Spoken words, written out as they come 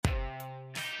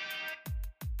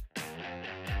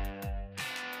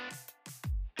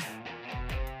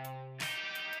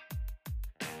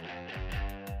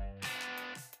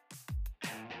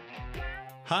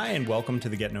Hi, and welcome to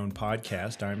the Get Known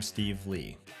podcast. I'm Steve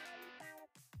Lee.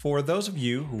 For those of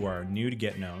you who are new to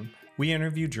Get Known, we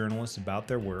interview journalists about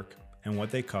their work and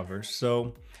what they cover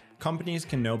so companies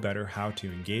can know better how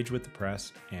to engage with the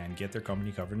press and get their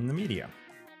company covered in the media.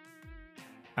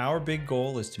 Our big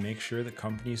goal is to make sure that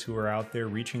companies who are out there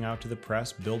reaching out to the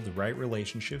press build the right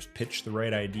relationships, pitch the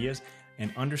right ideas,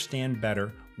 and understand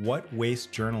better what wastes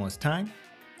journalists' time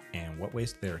and what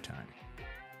wastes their time.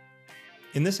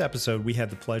 In this episode, we had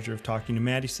the pleasure of talking to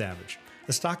Maddie Savage,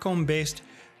 a Stockholm-based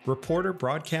reporter,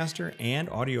 broadcaster, and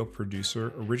audio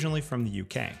producer originally from the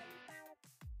UK.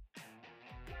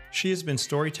 She has been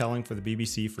storytelling for the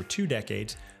BBC for 2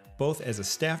 decades, both as a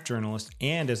staff journalist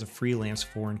and as a freelance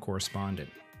foreign correspondent.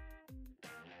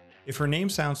 If her name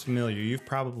sounds familiar, you've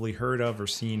probably heard of or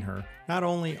seen her not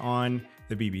only on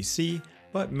the BBC,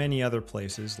 but many other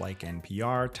places like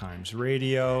NPR, Times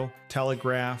Radio,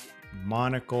 Telegraph,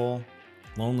 Monocle,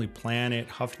 Lonely Planet,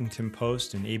 Huffington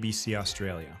Post, and ABC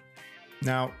Australia.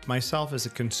 Now, myself as a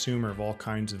consumer of all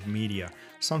kinds of media,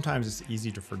 sometimes it's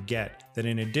easy to forget that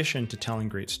in addition to telling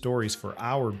great stories for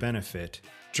our benefit,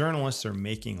 journalists are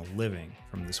making a living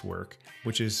from this work,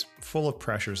 which is full of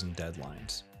pressures and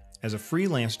deadlines. As a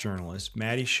freelance journalist,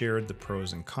 Maddie shared the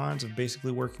pros and cons of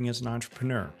basically working as an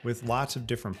entrepreneur with lots of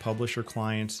different publisher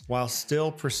clients while still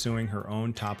pursuing her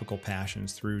own topical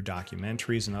passions through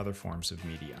documentaries and other forms of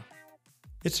media.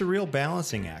 It's a real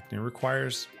balancing act and it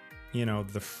requires,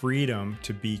 the freedom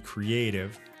to be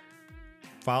creative,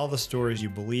 follow the stories you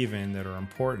believe in that are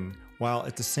important, while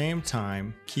at the same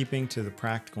time keeping to the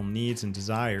practical needs and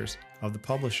desires of the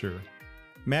publisher.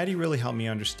 Maddie really helped me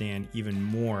understand even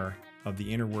more of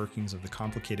the inner workings of the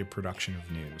complicated production of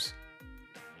news.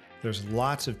 There's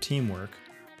lots of teamwork,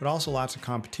 but also lots of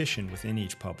competition within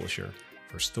each publisher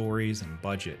for stories and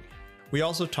budget. We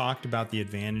also talked about the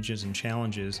advantages and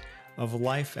challenges of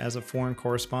life as a foreign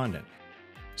correspondent.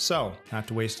 So, not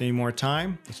to waste any more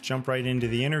time, let's jump right into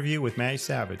the interview with Maddie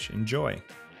Savage. Enjoy.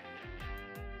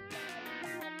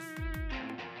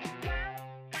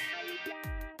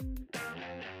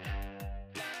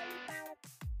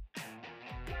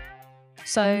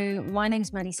 So my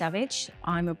name's Maddie Savage.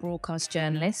 I'm a broadcast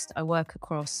journalist. I work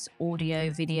across audio,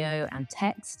 video, and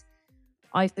text.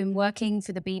 I've been working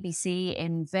for the BBC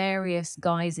in various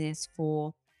guises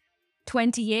for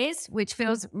 20 years, which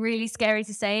feels really scary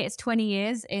to say. It's 20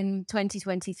 years in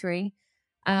 2023.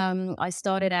 I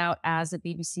started out as a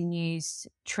BBC News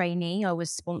trainee. I was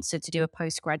sponsored to do a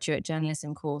postgraduate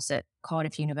journalism course at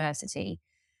Cardiff University.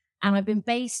 And I've been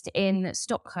based in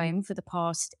Stockholm for the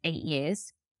past 8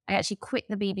 years. I actually quit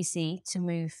the BBC to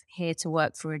move here to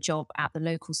work for a job at the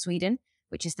local Sweden,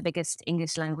 which is the biggest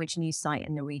English language news site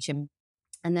in the region.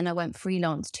 And then I went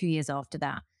freelance 2 years after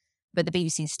that. But the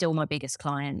BBC is still my biggest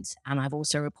client. And I've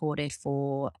also reported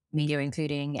for media,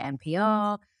 including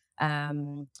NPR,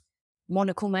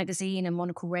 Monocle magazine and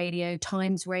Monocle Radio,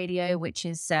 Times Radio, which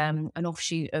is an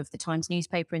offshoot of the Times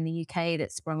newspaper in the UK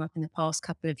that sprung up in the past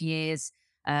couple of years,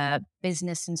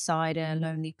 Business Insider,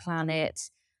 Lonely Planet,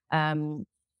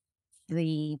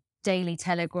 the Daily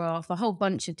Telegraph, a whole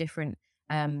bunch of different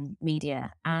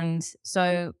media. And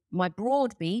so my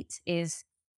broad beat is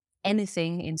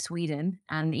anything in Sweden,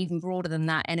 and even broader than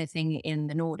that, anything in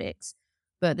the Nordics.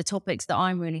 But the topics that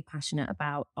I'm really passionate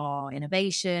about are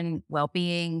innovation,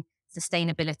 well-being,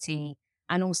 sustainability,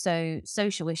 and also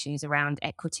social issues around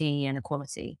equity and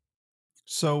equality.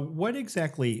 So, what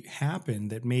exactly happened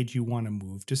that made you want to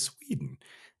move to Sweden?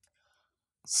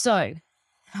 So,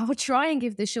 I'll try and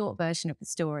give the short version of the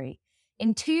story.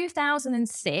 In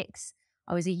 2006,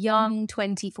 I was a young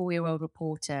 24-year-old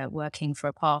reporter working for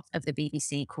a part of the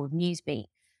BBC called Newsbeat,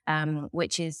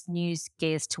 which is news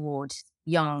geared towards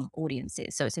young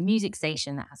audiences. So it's a music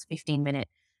station that has 15-minute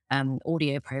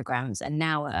audio programs and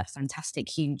now a fantastic,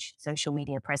 huge social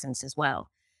media presence as well.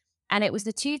 And it was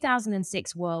the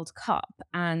 2006 World Cup,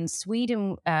 and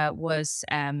Sweden was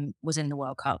in the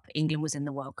World Cup. England was in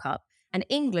the World Cup, and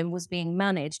England was being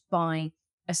managed by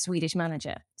a Swedish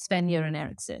manager, Sven-Göran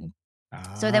Eriksson.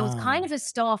 So there was kind of a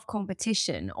staff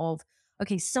competition of,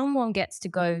 okay, someone gets to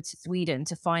go to Sweden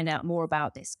to find out more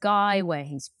about this guy, where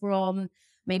he's from,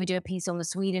 maybe do a piece on the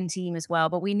Sweden team as well,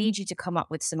 but we need you to come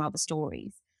up with some other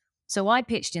stories. So I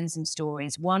pitched in some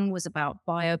stories. One was about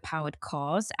bio-powered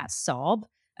cars at Saab,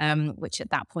 which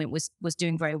at that point was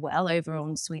doing very well over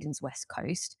on Sweden's west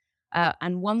coast.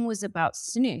 And one was about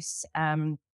snus,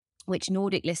 which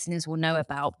Nordic listeners will know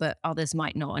about, but others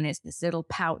might not. And it's this little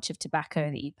pouch of tobacco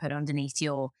that you put underneath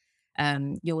your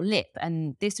lip.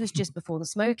 And this was just before the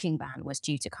smoking ban was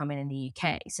due to come in the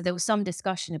UK. So there was some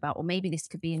discussion about, well, maybe this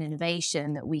could be an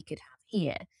innovation that we could have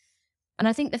here. And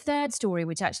I think the third story,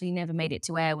 which actually never made it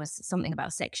to air, was something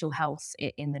about sexual health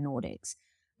in the Nordics.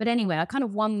 But anyway, I kind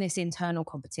of won this internal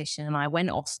competition and I went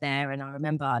off there. And I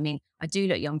remember, I mean, I do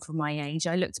look young for my age.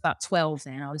 I looked about 12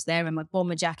 then. I was there in my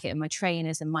bomber jacket and my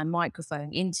trainers and my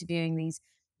microphone interviewing these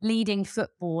leading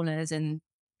footballers and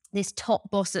this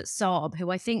top boss at Saab who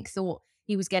I think thought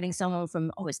he was getting someone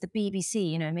from, oh, it's the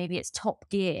BBC, maybe it's Top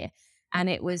Gear. And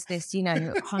it was this,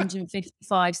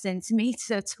 155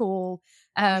 centimeter tall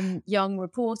young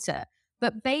reporter.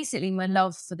 But basically, my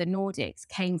love for the Nordics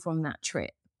came from that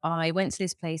trip. I went to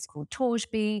this place called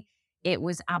Torsby. It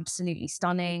was absolutely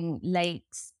stunning.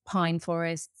 Lakes, pine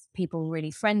forests, people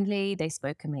really friendly. They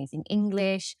spoke amazing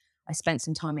English. I spent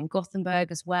some time in Gothenburg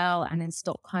as well and in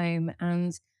Stockholm.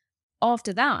 And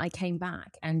after that, I came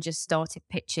back and just started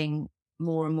pitching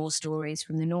more and more stories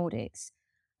from the Nordics.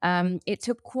 It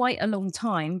took quite a long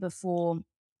time before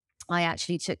I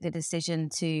actually took the decision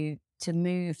to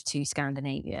move to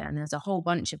Scandinavia. And there's a whole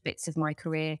bunch of bits of my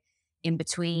career in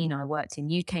between. I worked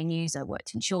in UK news, I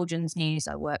worked in children's news,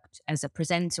 I worked as a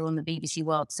presenter on the BBC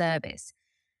World Service.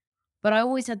 But I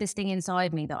always had this thing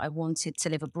inside me that I wanted to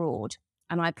live abroad.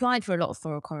 And I applied for a lot of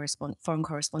foreign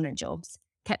correspondent jobs,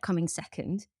 kept coming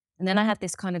second. And then I had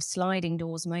this kind of sliding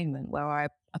doors moment where I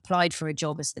applied for a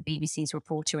job as the BBC's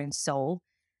reporter in Seoul.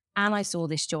 And I saw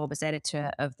this job as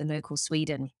editor of the local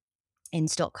Sweden in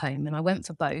Stockholm. And I went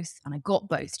for both and I got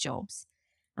both jobs.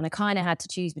 And I kind of had to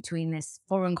choose between this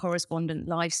foreign correspondent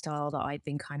lifestyle that I'd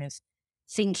been kind of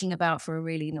thinking about for a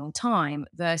really long time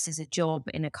versus a job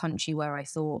in a country where I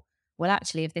thought, well,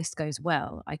 actually, if this goes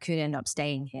well, I could end up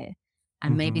staying here.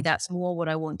 And maybe Hmm. that's more what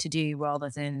I want to do rather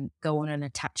than go on an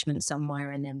attachment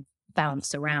somewhere and then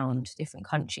bounce around different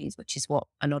countries, which is what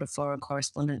a lot of foreign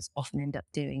correspondents often end up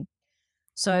doing.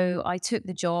 So I took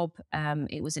the job.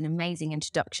 It was an amazing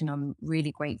introduction. I'm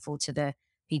really grateful to the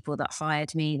people that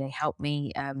hired me. They helped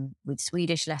me with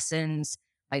Swedish lessons.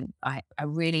 I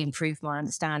really improved my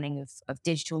understanding of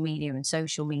digital media and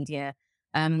social media.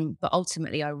 But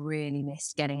ultimately, I really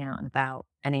missed getting out and about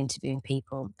and interviewing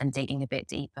people and digging a bit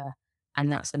deeper. And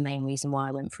that's the main reason why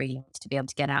I went freelance, to be able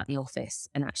to get out of the office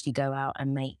and actually go out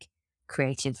and make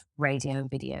creative radio and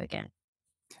video again.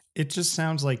 It just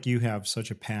sounds like you have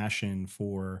such a passion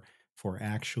for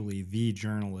actually the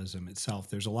journalism itself.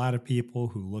 There's a lot of people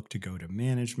who look to go to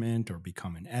management or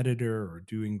become an editor or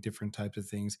doing different types of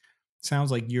things.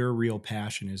 Sounds like your real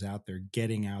passion is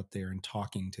getting out there and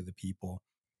talking to the people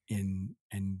in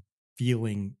and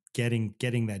feeling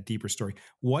getting that deeper story.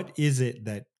 What is it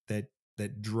that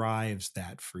drives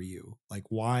that for you? Like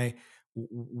why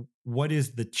what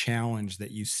is the challenge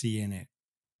that you see in it?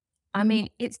 I mean,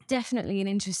 it's definitely an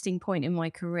interesting point in my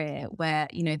career where,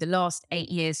 the last 8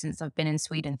 years since I've been in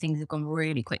Sweden, things have gone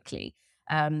really quickly.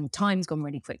 Time's gone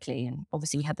really quickly. And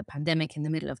obviously, we had the pandemic in the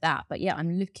middle of that. But yeah,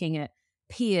 I'm looking at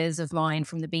peers of mine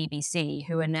from the BBC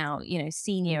who are now,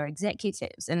 senior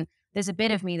executives. And there's a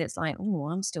bit of me that's like, oh,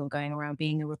 I'm still going around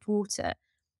being a reporter.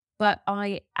 But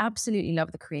I absolutely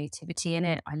love the creativity in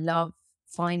it. I love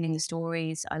finding the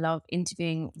stories. I love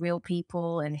interviewing real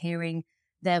people and hearing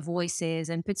their voices.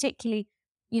 And particularly,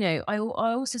 I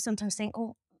also sometimes think,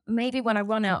 oh, maybe when I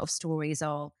run out of stories,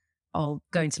 I'll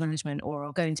go into management or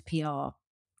I'll go into PR.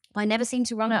 I never seem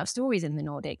to run out of stories in the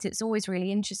Nordics. It's always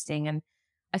really interesting. And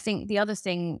I think the other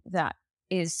thing that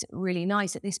is really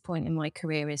nice at this point in my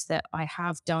career is that I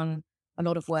have done a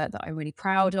lot of work that I'm really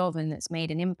proud of and that's made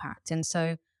an impact. And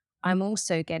so I'm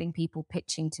also getting people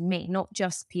pitching to me, not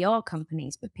just PR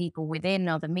companies, but people within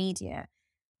other media.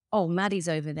 Oh, Maddie's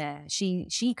over there.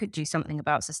 She could do something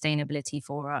about sustainability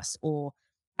for us. Or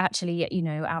actually,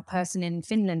 our person in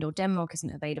Finland or Denmark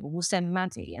isn't available. We'll send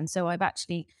Maddie. And so I've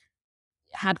actually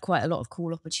had quite a lot of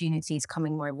cool opportunities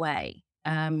coming my way.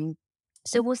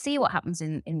 So we'll see what happens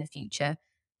in the future.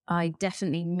 I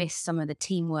definitely miss some of the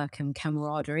teamwork and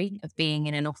camaraderie of being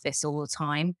in an office all the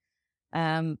time.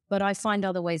 But I find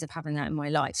other ways of having that in my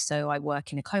life. So I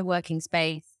work in a co-working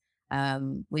space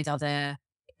with other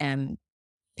um,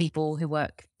 people who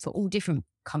work for all different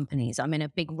companies. I'm in a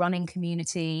big running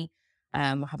community.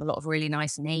 I have a lot of really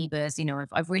nice neighbors.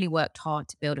 I've really worked hard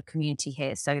to build a community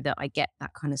here so that I get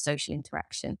that kind of social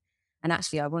interaction. And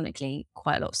actually, ironically,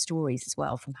 quite a lot of stories as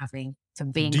well from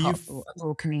being Do you part of a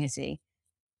rural community.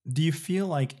 Do you feel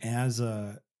like as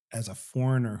a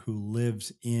foreigner who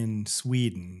lives in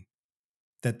Sweden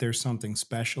that there's something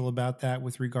special about that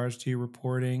with regards to your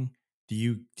reporting? Do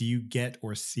you get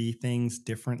or see things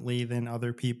differently than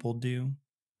other people do?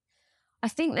 I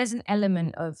think there's an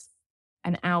element of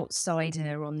an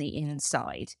outsider on the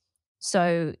inside.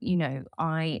 So,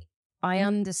 I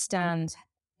understand,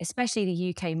 especially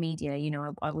the UK media.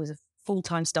 I was a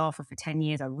full-time staffer for 10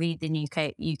 years. I read the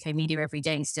UK media every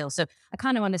day still. So I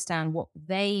kind of understand what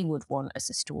they would want as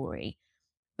a story.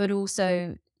 But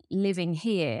also living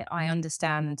here, I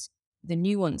understand the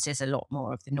nuances a lot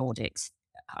more of the Nordics.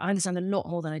 I understand a lot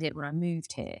more than I did when I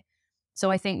moved here. So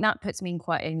I think that puts me in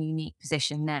quite a unique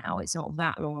position now. It's not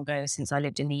that long ago since I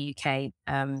lived in the UK,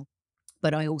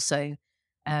 but I also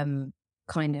um,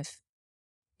 kind of,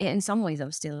 in some ways,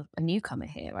 I'm still a newcomer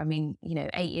here. I mean,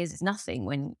 8 years is nothing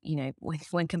when,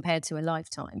 when compared to a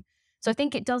lifetime. So I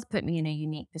think it does put me in a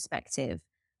unique perspective.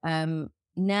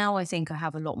 Now I think I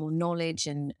have a lot more knowledge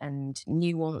and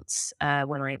nuance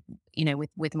when I,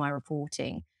 with my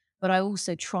reporting. But I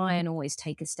also try and always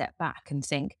take a step back and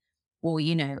think, well,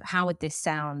 how would this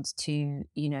sound to,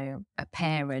 a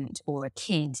parent or a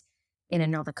kid in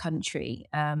another country?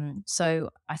 So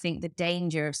I think the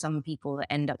danger of some people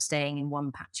that end up staying in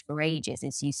one patch for ages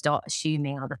is you start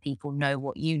assuming other people know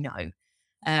what you know.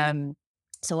 Um,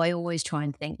 so I always try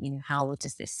and think, how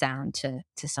does this sound to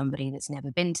somebody that's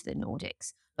never been to the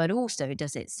Nordics? But also,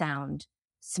 does it sound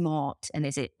smart, and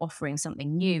is it offering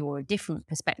something new or a different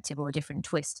perspective or a different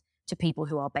twist to people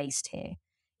who are based here?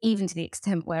 Even to the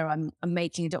extent where I'm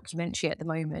making a documentary at the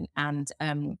moment, and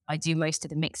I do most of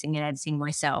the mixing and editing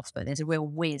myself, but there's a real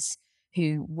whiz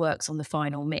who works on the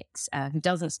final mix, who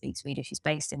doesn't speak Swedish, who's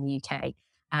based in the UK.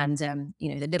 And,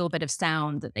 the little bit of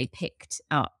sound that they picked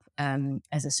up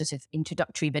as a sort of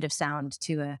introductory bit of sound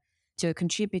to a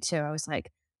contributor, I was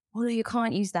like, oh, no, you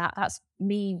can't use that. That's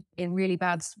me in really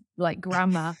bad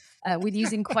grammar, with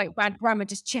using quite bad grammar,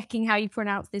 just checking how you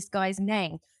pronounce this guy's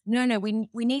name. No, we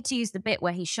need to use the bit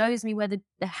where he shows me where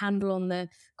the handle on the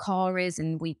car is,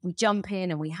 and we jump in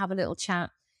and we have a little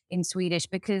chat in Swedish,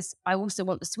 because I also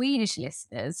want the Swedish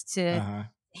listeners to Uh-huh.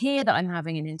 hear that I'm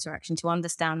having an interaction, to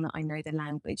understand that I know the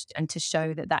language, and to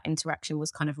show that that interaction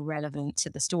was kind of relevant to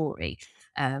the story.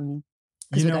 You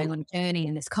Because we're know, going on a journey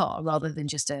in this car rather than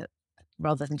just a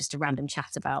random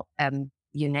chat about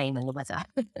your name and the weather.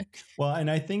 well, and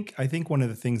I think one of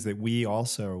the things that we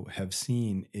also have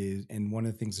seen is, and one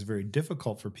of the things that's very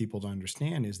difficult for people to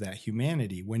understand, is that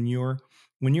humanity, when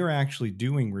you're actually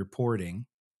doing reporting,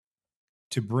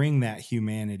 to bring that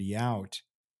humanity out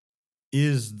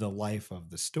is the life of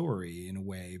the story in a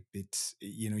way. It's,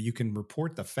 you can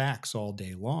report the facts all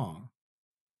day long,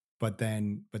 but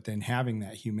then having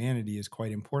that humanity is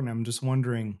quite important. I'm just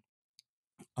wondering,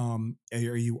 are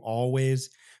you always,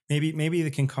 maybe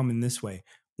it can come in this way,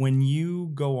 when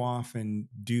you go off and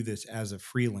do this as a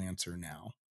freelancer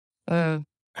now, Mm.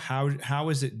 how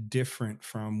is it different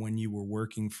from when you were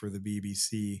working for the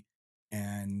BBC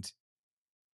and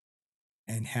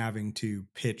having to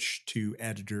pitch to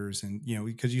editors, and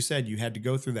because you said you had to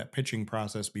go through that pitching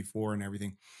process before and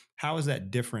everything? How is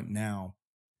that different now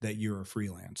that you're a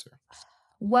freelancer?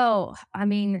 Well, I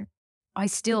mean, I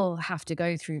still have to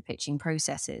go through pitching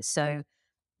processes. So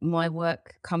my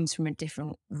work comes from a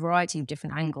different variety of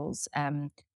different angles.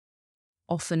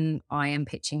 Often I am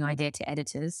pitching idea to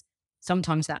editors.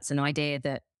 Sometimes that's an idea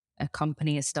that a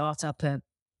company, a startup,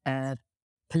 a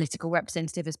political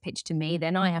representative has pitched to me.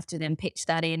 Then I have to then pitch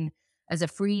that in as a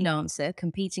freelancer,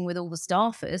 competing with all the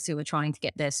staffers who are trying to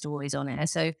get their stories on air.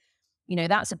 So,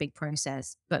 that's a big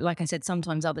process. But like I said,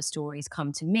 sometimes other stories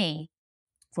come to me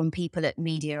from people at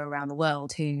media around the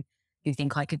world who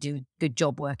think I could do a good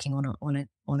job working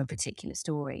on a particular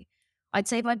story. I'd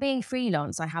say by being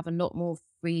freelance, I have a lot more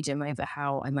freedom over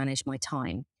how I manage my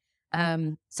time.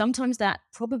 Sometimes that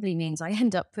probably means I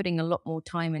end up putting a lot more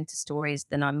time into stories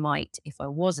than I might if I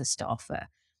was a staffer.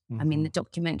 I mean, the Mhm.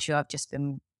 documentary I've just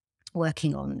been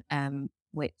working on,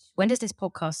 which, when does this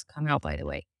podcast come out, by the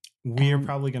way? We are Um,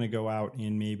 probably going to go out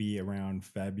in maybe around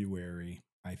February,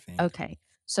 I think. Okay.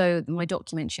 So my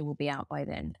documentary will be out by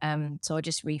then. So I'll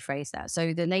just rephrase that.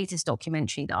 So the latest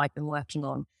documentary that I've been working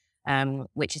on,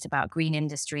 which is about green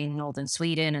industry in northern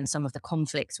Sweden and some of the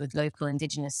conflicts with local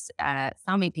indigenous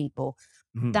Sami people,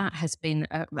 Mhm. that has been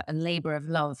a labor of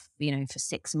love, for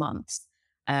 6 months.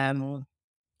 Um,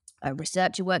 a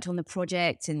researcher worked on the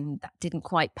project and that didn't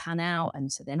quite pan out.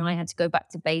 And so then I had to go back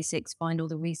to basics, find all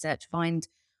the research, find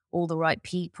all the right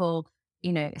people,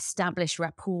 establish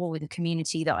rapport with a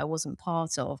community that I wasn't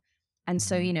part of. And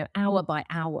so, Mhm. hour by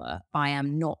hour, I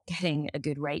am not getting a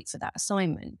good rate for that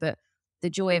assignment. But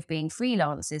the joy of being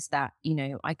freelance is that,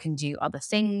 I can do other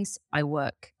things. I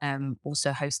work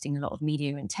also hosting a lot of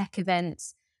media and tech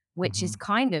events, which is Mhm.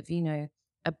 kind of,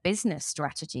 a business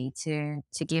strategy to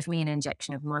give me an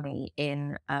injection of money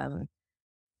in an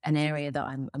area that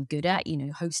I'm good at,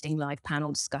 hosting live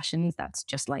panel discussions. That's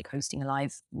just like hosting a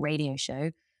live radio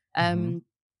show. Mhm. Um,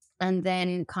 and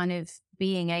then kind of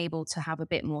being able to have a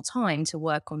bit more time to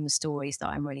work on the stories that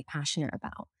I'm really passionate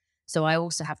about. So I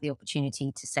also have the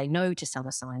opportunity to say no to some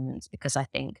assignments because I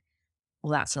think,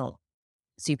 well, that's not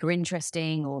super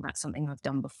interesting or that's something I've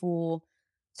done before.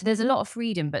 So there's a lot of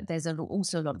freedom, but there's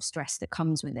also a lot of stress that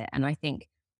comes with it. And I think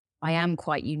I am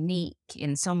quite unique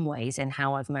in some ways in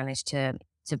how I've managed to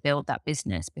build that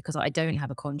business because I don't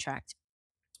have a contract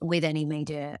with any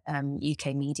major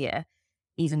UK media,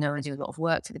 even though I do a lot of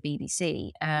work for the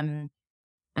BBC.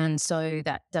 And so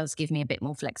that does give me a bit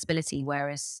more flexibility,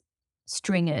 whereas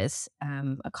stringers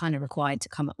are kind of required to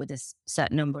come up with a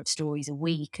certain number of stories a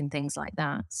week and things like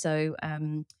that. So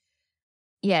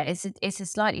yeah, it's a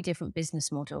slightly different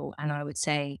business model, and I would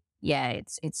say, yeah,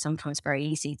 it's sometimes very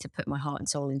easy to put my heart and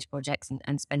soul into projects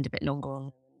and spend a bit longer on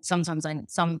them. Sometimes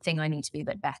something I need to be a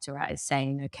bit better at is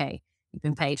saying, okay, you've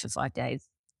been paid for 5 days.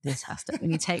 This has to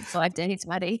only take 5 days,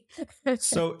 Maddie.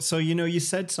 So you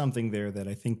said something there that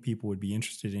I think people would be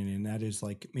interested in, and that is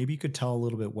like maybe you could tell a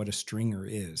little bit what a stringer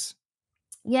is.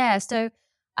 Yeah, so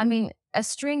I mean, a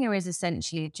stringer is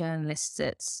essentially a journalist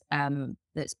that's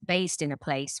based in a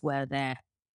place where they're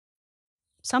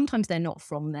not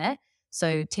from there.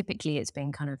 So typically it's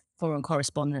been kind of foreign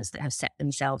correspondents that have set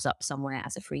themselves up somewhere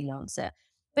as a freelancer.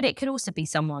 But it could also be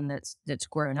someone that's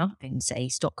grown up in, say,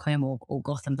 Stockholm or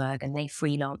Gothenburg, and they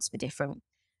freelance for different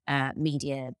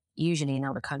media, usually in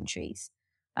other countries.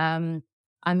 Um,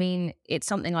 I mean, it's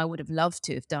something I would have loved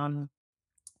to have done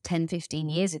 10, 15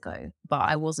 years ago, but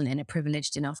I wasn't in a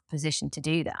privileged enough position to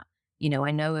do that. You know,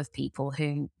 I know of people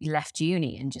who left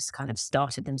uni and just kind of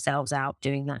started themselves out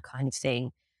doing that kind of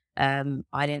thing.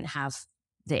 I didn't have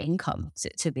the income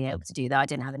to be able to do that. I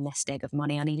didn't have a nest egg of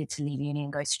money. I needed to leave uni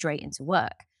and go straight into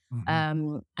work.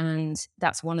 Mhm. And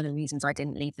that's one of the reasons I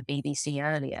didn't leave the BBC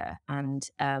earlier. And,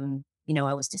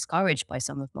 I was discouraged by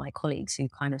some of my colleagues who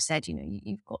kind of said,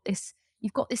 you've got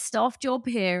this staff job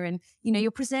here and,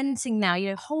 you're presenting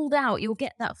now, hold out, you'll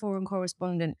get that foreign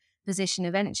correspondent position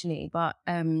eventually. But,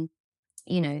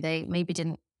 they maybe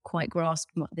didn't quite grasp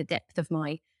the depth of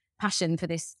my passion for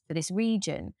this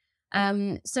region.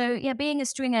 So yeah, being a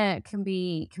stringer can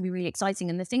be really exciting.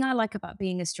 And the thing I like about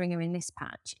being a stringer in this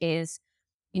patch is,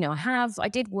 I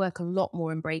did work a lot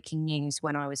more in breaking news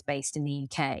when I was based in the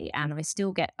UK, and I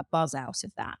still get a buzz out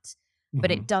of that.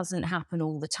 But it Mhm. doesn't happen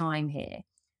all the time here,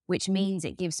 which means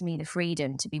it gives me the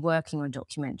freedom to be working on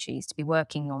documentaries, to be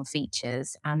working on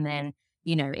features. And then,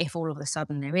 if all of a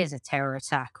sudden there is a terror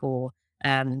attack or,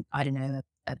 I don't know,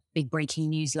 a big breaking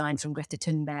news line from Greta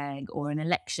Thunberg or an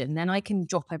election, then I can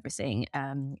drop everything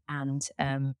and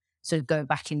sort of go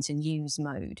back into news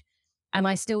mode. And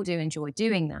I still do enjoy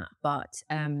doing that, but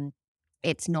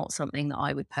it's not something that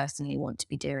I would personally want to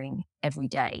be doing every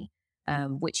day,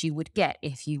 which you would get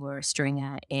if you were a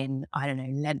stringer in, I don't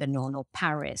know, Lebanon or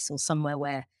Paris or somewhere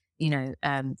where,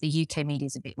 the UK media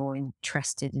is a bit more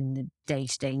interested in the day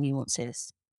to day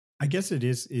nuances. I guess it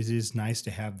is nice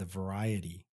to have the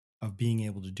variety of being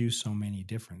able to do so many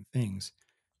different things.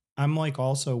 I'm like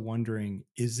also wondering,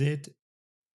 is it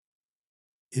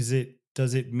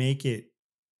does it make it,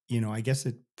 I guess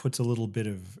it puts it's a little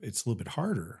bit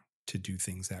harder to do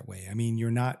things that way. I mean,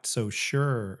 you're not so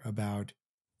sure about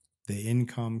the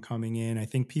income coming in. I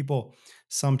think people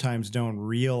sometimes don't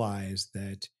realize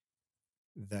that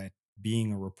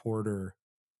being a reporter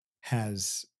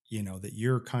has, that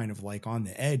you're kind of like on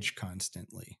the edge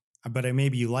constantly. But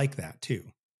maybe you like that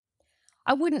too.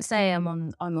 I wouldn't say I'm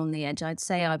on the edge. I'd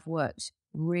say I've worked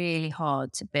really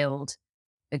hard to build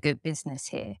a good business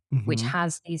here, which Mhm.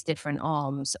 has these different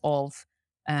arms of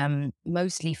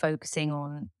mostly focusing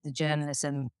on the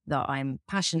journalism that I'm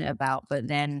passionate about, but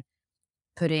then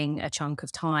putting a chunk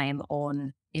of time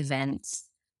on events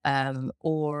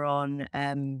or on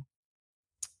a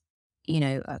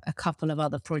couple of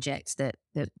other projects that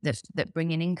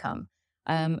bring in income.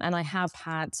 And I have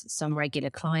had some regular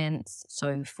clients.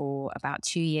 So for about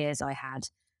 2 years, I had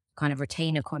kind of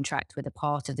retainer contract with a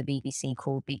part of the BBC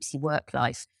called BBC Work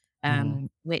Life, Mhm.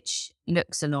 which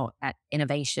looks a lot at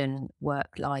innovation,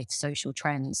 work life, social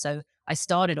trends. So I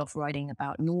started off writing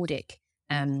about Nordic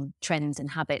trends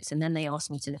and habits, and then they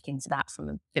asked me to look into that from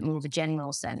a bit more of a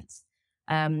general sense.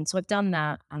 So I've done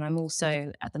that, and I'm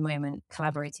also at the moment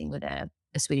collaborating with a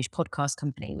Swedish podcast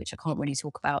company, which I can't really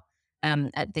talk about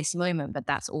at this moment, but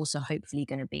that's also hopefully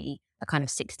going to be a kind of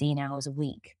 16 hours a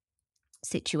week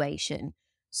situation.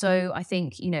 So I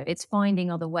think, it's finding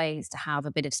other ways to have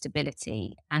a bit of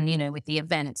stability. And, with the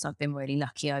events, I've been really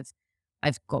lucky. I've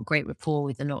got great rapport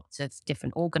with a lot of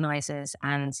different organizers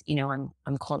and,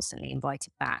 I'm constantly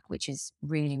invited back, which is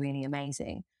really, really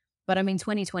amazing. But I mean,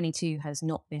 2022 has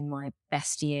not been my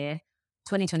best year.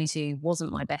 2022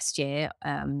 wasn't my best year.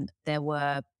 There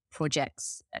were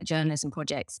projects, journalism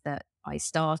projects that I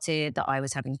started, that I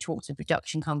was having talks with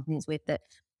production companies with, that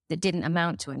didn't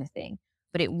amount to anything.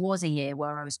 But it was a year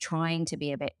where I was trying to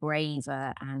be a bit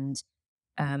braver and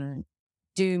um,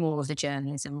 do more of the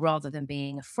journalism rather than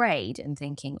being afraid and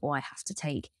thinking, oh, I have to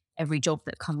take every job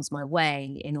that comes my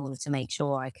way in order to make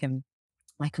sure I can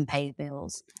pay the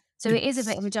bills. So it is a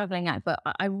bit It's of a juggling act, but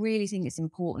I really think it's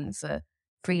important for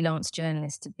freelance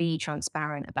journalists to be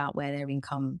transparent about where their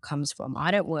income comes from.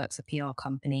 I don't work for PR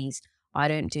companies. I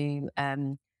don't do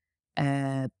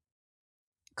uh,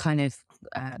 kind of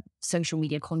social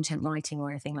media content writing or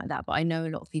anything like that, but I know a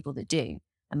lot of people that do.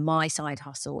 And my side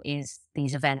hustle is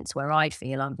these events where I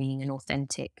feel I'm being an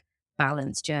authentic,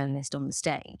 balanced journalist on the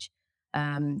stage.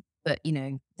 But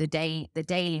the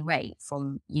daily rate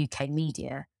from UK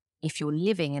media, if you're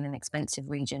living in an expensive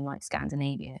region like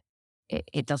Scandinavia,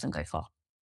 it doesn't go far.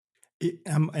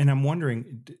 and I'm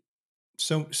wondering,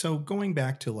 so going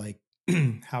back to like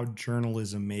how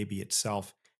journalism maybe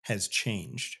itself has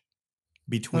changed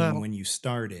between Well, when you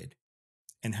started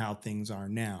and how things are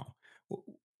now.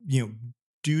 You know,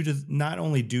 due to not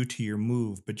only due to your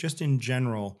move, but just in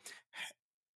general,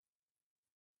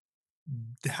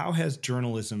 how has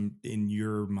journalism in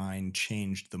your mind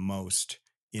changed the most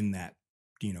in that,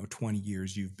 20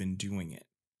 years you've been doing it?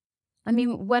 I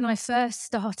mean, when I first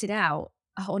started out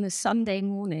on a Sunday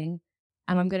morning,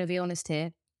 and I'm going to be honest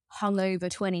here, hungover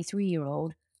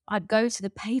 23-year-old, I'd go to the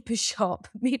paper shop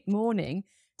mid morning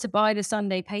to buy the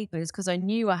Sunday papers because I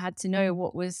knew I had to know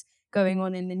what was going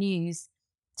on in the news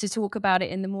to talk about it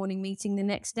in the morning meeting the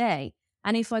next day.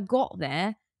 And if I got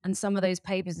there and some of those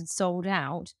papers had sold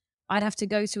out, I'd have to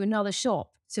go to another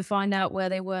shop to find out where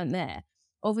they weren't there.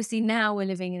 Obviously, now we're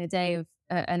living in a day of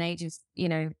an age of,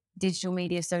 digital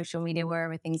media, social media, where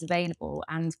everything's available.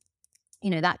 And,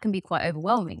 that can be quite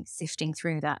overwhelming sifting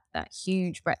through that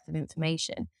huge breadth of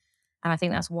information. And I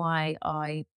think that's why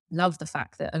I love the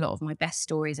fact that a lot of my best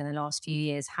stories in the last few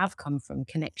years have come from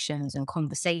connections and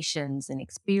conversations and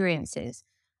experiences.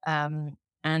 And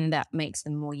that makes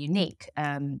them more unique.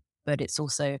 But it's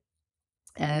also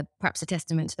perhaps a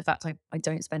testament to the fact I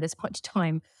don't spend as much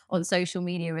time on social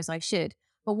media as I should.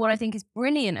 But what I think is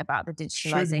brilliant about the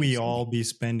Should we digitalization, all be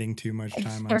spending too much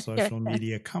time on social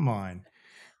media? Come on.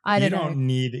 I don't know.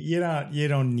 You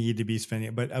don't need to be spending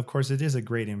it, but of course it is a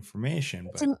great information,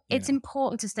 It's but im it's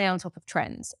important to stay on top of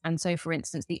trends, and so, for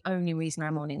instance, the only reason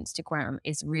I'm on Instagram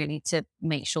is really to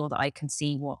make sure that I can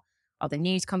see what other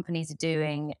news companies are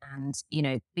doing and,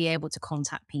 be able to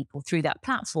contact people through that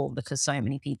platform because so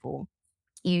many people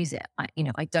use it.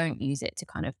 I don't use it to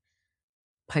kind of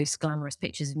post glamorous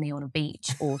pictures of me on a beach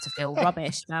or to feel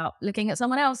rubbish about looking at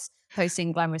someone else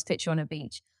posting glamorous picture on a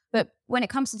beach. But when it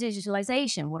comes to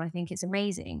digitalization, what I think is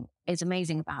amazing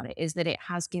about it is that it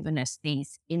has given us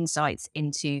these insights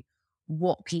into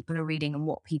what people are reading and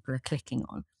what people are clicking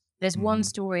on. There's one Mhm.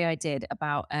 story I did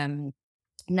about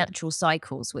Natural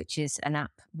Cycles, which is an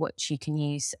app which you can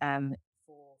use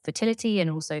for fertility and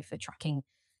also for tracking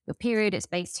your period. It's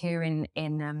based here in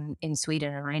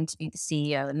Sweden, and I interviewed the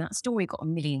CEO, and that story got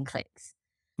 1 million clicks.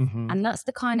 Mhm. And that's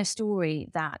the kind of story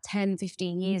that 10,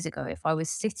 15 years ago, if I was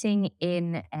sitting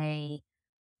in a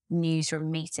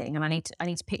newsroom meeting, and I need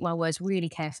to pick my words really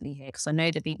carefully here because I know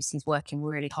the BBC is working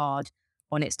really hard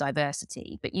on its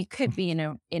diversity, but you could be in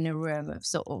a room of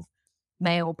sort of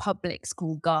male public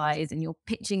school guys and you're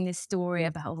pitching this story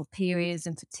about periods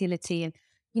and fertility, and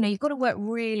you've got to work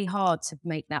really hard to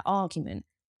make that argument.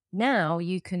 Now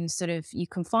you can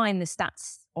find the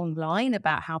stats online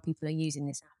about how people are using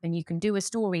this app, and you can do a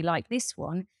story like this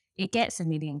one. It gets 1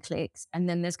 million clicks, and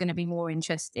then there's going to be more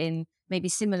interest in maybe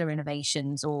similar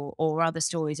innovations or other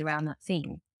stories around that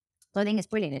theme. So I think it's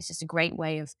brilliant. It's just a great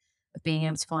way of being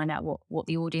able to find out what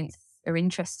the audience are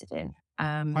interested in.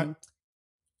 I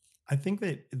I think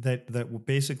that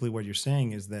basically what you're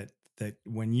saying is that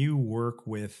when you work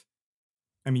with,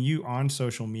 I mean, you on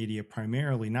social media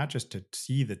primarily, not just to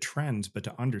see the trends, but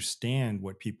to understand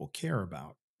what people care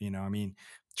about. I mean,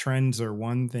 trends are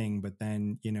one thing, but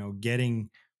then, getting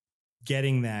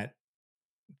that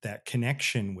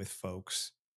connection with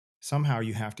folks, somehow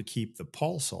you have to keep the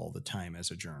pulse all the time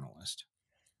as a journalist.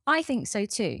 I think so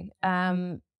too.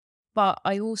 But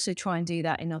I also try and do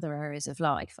that in other areas of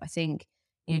life. I think,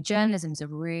 journalism's a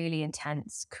really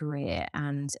intense career.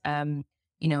 And, I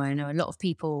know a lot of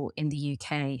people in the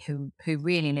UK who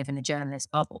really live in a journalist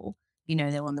bubble.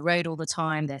 They're on the road all the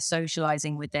time, they're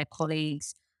socializing with their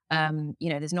colleagues.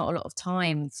 There's not a lot of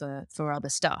time for other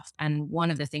stuff. And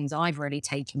one of the things I've really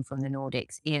taken from the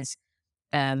Nordics is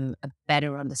a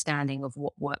better understanding of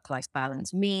what work-life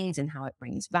balance means and how it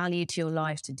brings value to your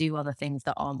life to do other things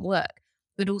that aren't work.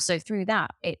 But also through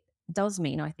that, it does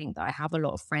mean I think that I have a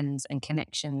lot of friends and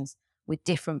connections with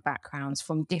different backgrounds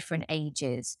from different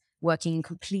ages, working in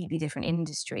completely different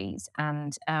industries.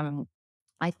 And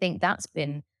I think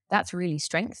that's really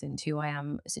strengthened who I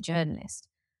am as a journalist.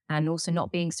 And also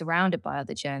not being surrounded by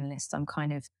other journalists,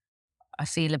 I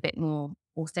feel a bit more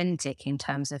authentic in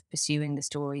terms of pursuing the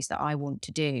stories that I want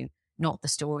to do, not the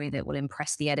story that will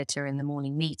impress the editor in the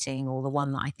morning meeting or the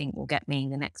one that I think will get me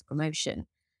the next promotion.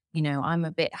 I'm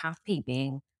a bit happy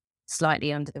being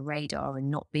slightly under the radar and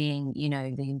not being,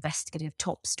 the investigative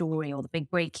top story or the big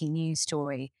breaking news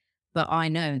story. But I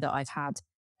know that I've had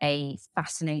a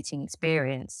fascinating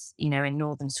experience, in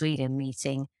northern Sweden,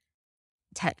 meeting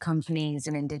tech companies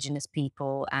and indigenous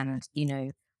people and,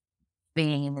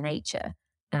 being in the nature.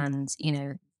 And,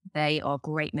 they are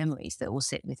great memories that will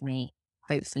sit with me,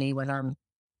 hopefully, when I'm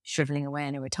shriveling away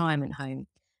in a retirement home,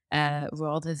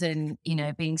 rather than,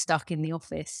 being stuck in the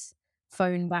office,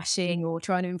 phone bashing or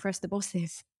trying to impress the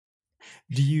bosses.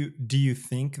 Do you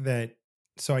think that,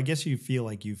 so I guess you feel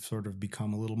like you've sort of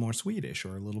become a little more Swedish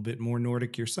or a little bit more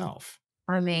Nordic yourself?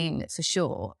 I mean, for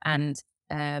sure. And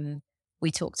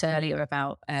we talked earlier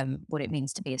about what it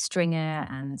means to be a stringer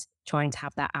and trying to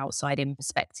have that outside in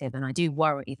perspective. And I do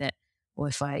worry that, or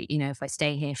if I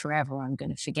stay here forever, I'm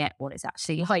going to forget what it's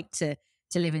actually like to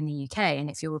live in the UK. And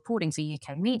if you're reporting for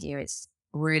UK media, it's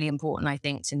really important, I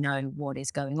think, to know what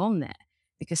is going on there,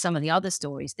 because some of the other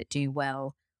stories that do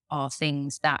well are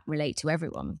things that relate to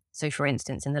everyone. So, for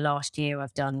instance, in the last year,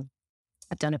 I've done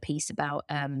a piece about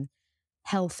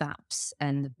health apps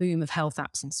and the boom of health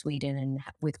apps in Sweden and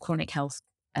with chronic health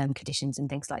conditions and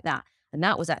things like that. And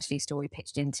that was actually a story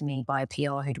pitched into me by a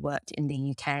PR who'd worked in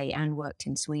the UK and worked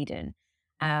in Sweden,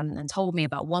 and told me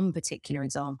about one particular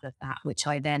example of that, which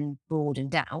I then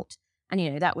broadened out.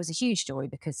 And, that was a huge story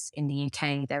because in the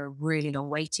UK, there are really long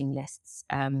waiting lists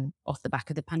off the back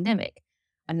of the pandemic.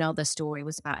 Another story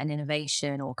was about an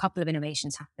innovation or a couple of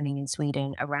innovations happening in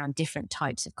Sweden around different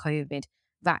types of COVID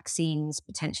vaccines,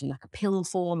 potentially like a pill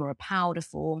form or a powder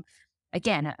form.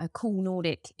 Again, a cool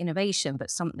Nordic innovation, but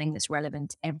something that's relevant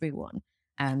to everyone,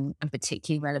 and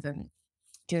particularly relevant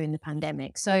during the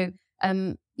pandemic. So,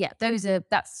 yeah,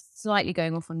 that's slightly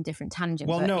going off on a different tangent,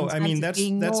 Well, but in no, I mean, terms of that's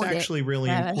being that's Nordic, actually really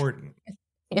uh, important.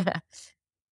 yeah,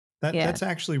 yeah. That's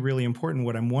actually really important.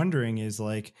 What I'm wondering is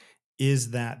like,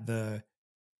 is that the,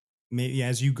 maybe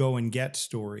as you go and get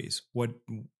stories, what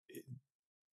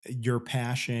your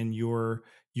passion, your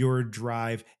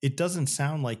drive, it doesn't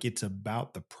sound like it's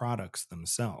about the products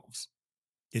themselves.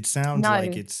 It sounds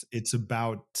like No, it's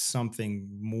about something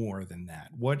more than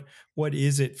that. What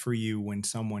is it for you when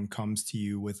someone comes to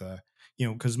you with a,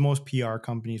 because most PR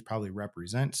companies probably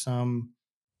represent some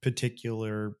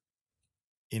particular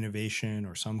innovation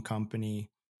or some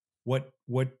company. What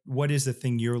is the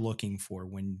thing you're looking for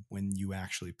when you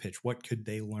actually pitch? What could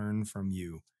they learn from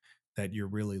you that you're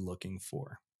really looking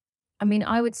for? I mean,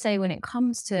 I would say when it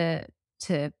comes to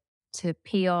to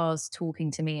PRs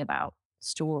talking to me about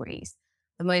stories,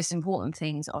 the most important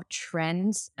things are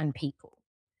trends and people.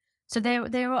 So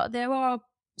there are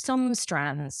some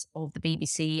strands of the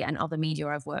BBC and other media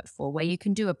I've worked for where you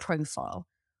can do a profile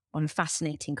on a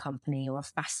fascinating company or a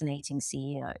fascinating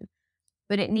CEO,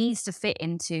 but it needs to fit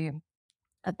into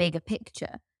a bigger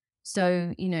picture.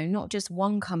 So, not just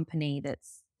one company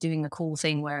that's doing a cool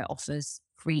thing where it offers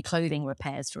free clothing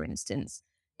repairs, for instance.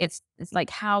 It's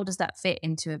like, how does that fit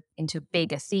into a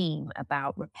bigger theme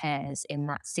about repairs in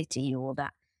that city or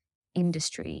that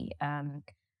industry? And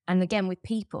again, with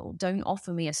people, don't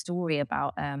offer me a story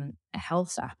about a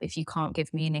health app if you can't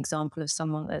give me an example of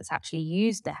someone that's actually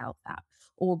used the health app,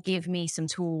 or give me some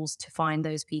tools to find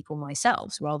those people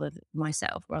myself, rather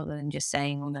than just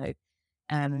saying, "Oh no,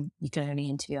 you can only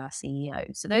interview our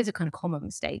CEO." So those are kind of common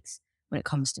mistakes when it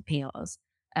comes to PRs.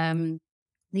 Um,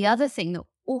 the other thing that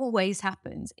always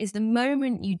happens is the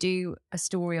moment you do a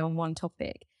story on one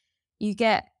topic, you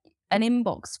get an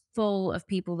inbox full of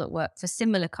people that work for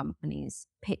similar companies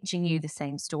pitching you the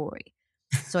same story.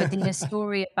 So I did a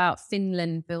story about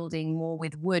Finland building more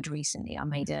with wood recently. I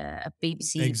made a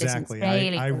BBC Business Exactly. I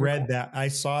Daily I for read that. that. I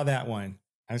saw that one.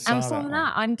 I And saw that from one.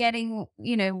 that, I'm getting,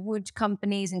 wood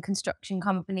companies and construction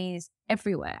companies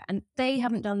everywhere. And they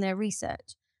haven't done their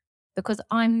research because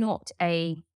I'm not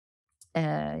a,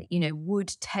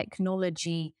 wood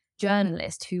technology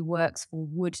journalist who works for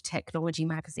Wood Technology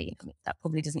magazine. I mean, that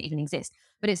probably doesn't even exist,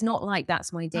 but it's not like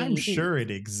that's my I'm daily beat. sure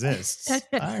it exists.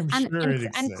 I'm and, sure and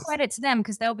it and exists. credit to them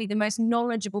because they'll be the most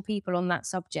knowledgeable people on that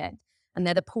subject, and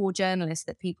they're the poor journalists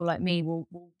that people like me will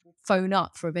phone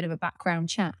up for a bit of a background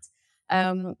chat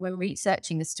when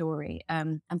researching the story.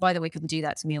 And by the way, people do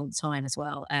that to me all the time as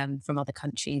well. From other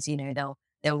countries,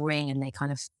 they'll ring and they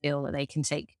kind of feel that they can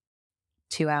take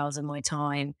 2 hours of my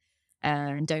time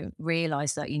and don't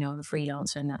realize that, I'm a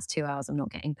freelancer and that's 2 hours I'm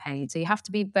not getting paid. So you have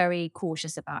to be very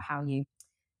cautious about how you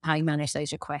manage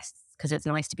those requests, because it's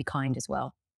nice to be kind as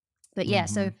well. But yeah,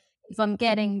 so Hmm. if I'm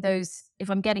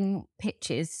getting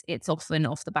pitches, it's often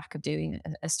off the back of doing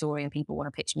a story and people want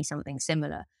to pitch me something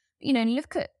similar.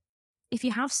 Look at, if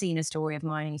you have seen a story of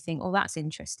mine and you think, oh, that's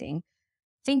interesting,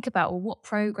 think about, well, what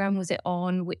program was it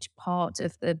on? Which part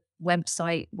of the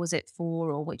website was it for,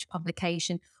 or which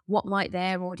publication? What might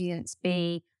their audience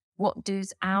be? What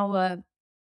does our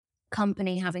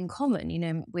company have in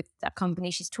common, with that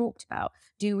company she's talked about?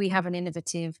 Do we have an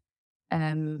innovative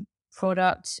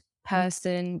product,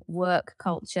 person, work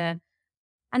culture?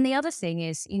 And the other thing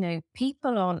is,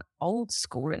 people aren't old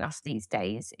school enough these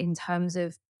days in terms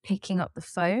of picking up the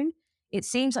phone. It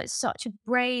seems like such a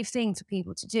brave thing for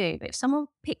people to do. But if someone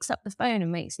picks up the phone and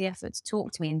makes the effort to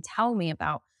talk to me and tell me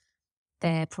about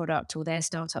their product or their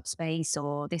startup space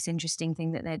or this interesting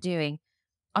thing that they're doing,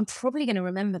 I'm probably going to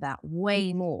remember that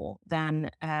way more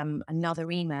than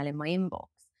another email in my inbox.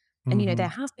 And, there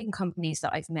Hmm. have been companies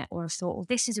that I've met where I've thought, well,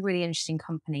 this is a really interesting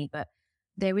company, but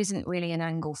there isn't really an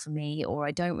angle for me, or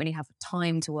I don't really have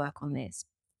time to work on this.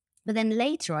 But then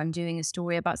later I'm doing a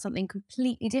story about something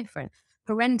completely different,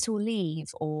 parental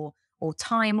leave or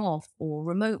time off or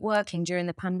remote working during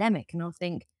the pandemic. And I'll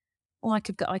think, oh, I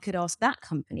could ask that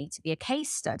company to be a case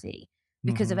study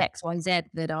because of Hmm. XYZ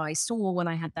that I saw when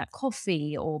I had that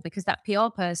coffee, or because that PR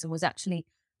person was actually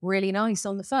really nice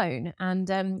on the phone. And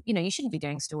you shouldn't be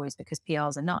doing stories because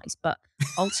PRs are nice, but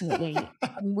ultimately,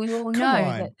 we all Come know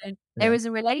that on. there Yeah. is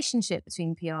a relationship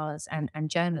between PRs and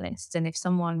journalists. And if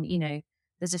someone,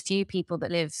 there's a few people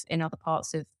that live in other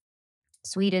parts of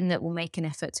Sweden that will make an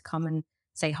effort to come and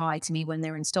say hi to me when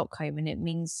they're in Stockholm. And it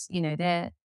means,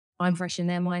 I'm fresh in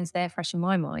their minds, they're fresh in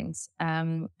my minds.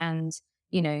 And,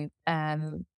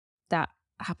 that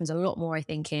happens a lot more, I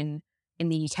think, in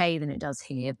the UK than it does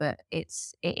here, but it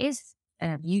is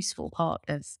a useful part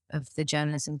of the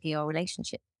journalism PR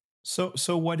relationship.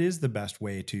 So what is the best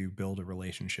way to build a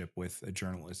relationship with a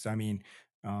journalist? I mean,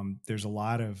 there's a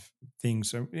lot of things.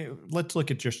 So, let's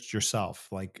look at just yourself.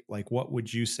 What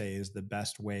would you say is the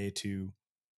best way to,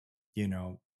 you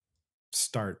know,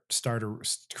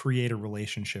 create a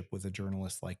relationship with a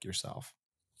journalist like yourself?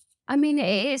 I mean,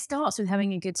 it starts with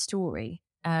having a good story.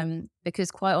 Because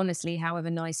quite honestly,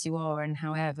 however nice you are and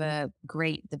however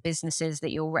great the business is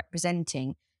that you're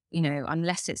representing,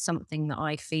 unless it's something that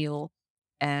I feel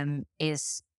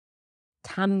is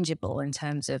tangible in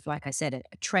terms of, like I said,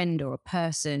 a trend or a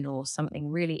person or something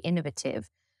really innovative,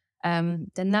 then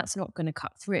that's not going to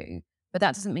cut through. But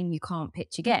that doesn't mean you can't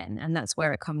pitch again. And that's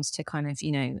where it comes to kind of,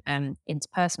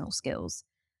 interpersonal skills.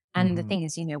 And the Hmm. thing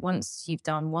is, once you've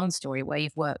done one story where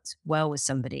you've worked well with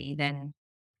somebody, then,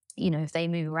 if they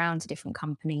move around to different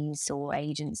companies or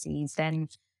agencies, then,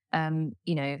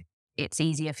 it's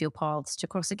easier for your paths to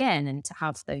cross again and to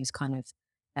have those kind of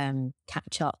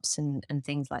catch ups and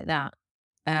things like that.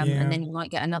 And Yeah. then you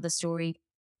might get another story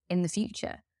in the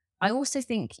future. I also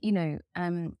think,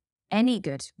 any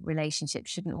good relationship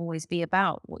shouldn't always be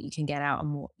about what you can get out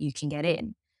and what you can get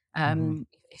in. Hmm.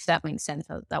 If that makes sense,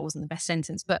 that wasn't the best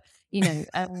sentence, but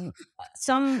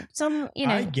some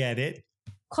I get it.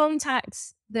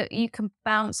 contacts that you can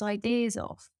bounce ideas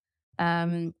off.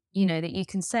 That you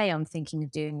can say, I'm thinking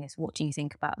of doing this. What do you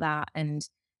think about that? And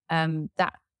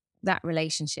that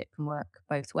relationship can work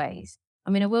both ways. I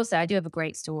mean, I will say I do have a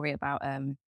great story about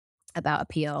a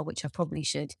PR, which I probably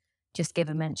should just give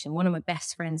a mention. One of my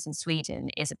best friends in Sweden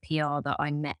is a PR that I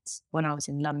met when I was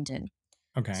in London.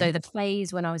 Okay. So the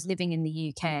phase when I was living in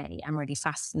the UK, I'm really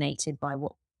fascinated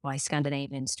by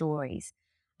Scandinavian stories.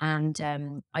 And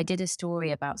I did a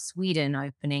story about Sweden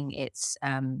opening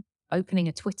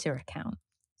a Twitter account.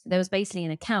 So there was basically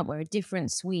an account where a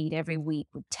different Swede every week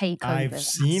would take over I've that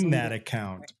seen that Swedish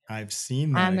account. I've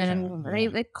seen that and account. then they, Yeah.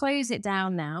 they close it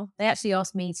down now. They actually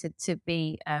asked me to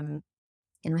be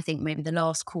in, I think, maybe the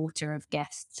last quarter of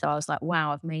guests. So I was like,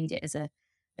 wow, I've made it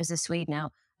as a Swede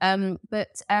now.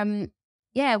 But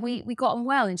yeah, we got on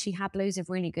well, and she had loads of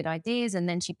really good ideas. And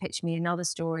then she pitched me another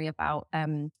story about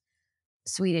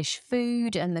Swedish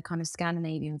food and the kind of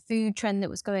Scandinavian food trend that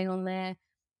was going on there.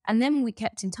 And then we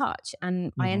kept in touch,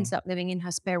 and I Hmm. ended up living in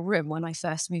her spare room when I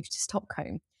first moved to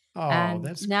Stockholm. Oh, And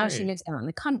that's now she great. lives out in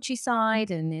the countryside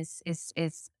and is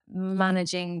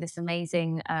managing this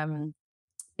amazing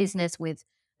business with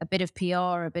a bit of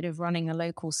PR, a bit of running a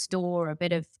local store, a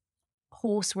bit of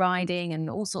horse riding and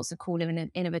all sorts of cool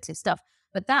and innovative stuff.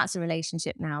 But that's a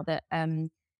relationship now that,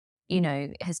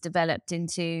 has developed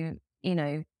into,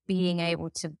 being able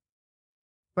to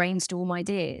brainstorm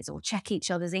ideas or check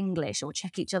each other's English or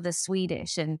check each other's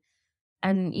Swedish. And,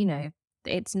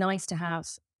 it's nice to have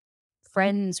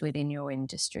friends within your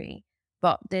industry,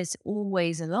 but there's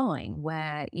always a line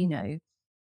where,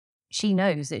 she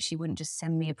knows that she wouldn't just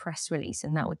send me a press release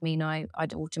and that would mean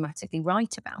I'd automatically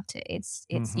write about it. It's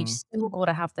you've Hmm. still got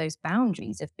to have those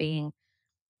boundaries of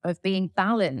being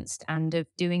balanced and of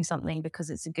doing something because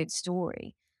it's a good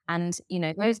story. And,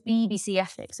 those BBC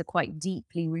ethics are quite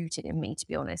deeply rooted in me, to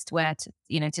be honest, where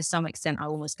to some extent I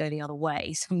almost go the other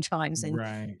way sometimes and,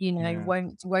 Right. Yeah.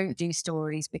 won't do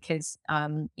stories because I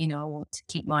want to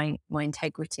keep my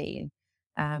integrity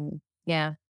and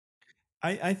yeah.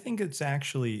 I think it's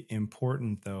actually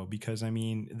important though, because I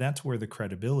mean, that's where the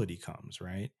credibility comes,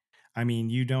 right? I mean,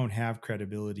 you don't have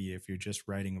credibility if you're just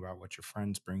writing about what your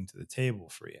friends bring to the table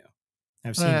for you.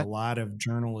 I've seen a lot of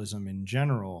journalism in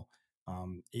general,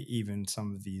 even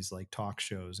some of these like talk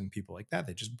shows and people like that,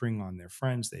 they just bring on their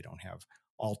friends. They don't have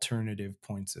alternative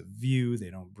points of view.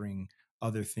 They don't bring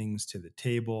other things to the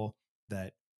table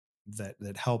that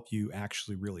that help you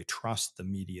actually really trust the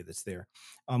media that's there.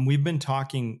 We've been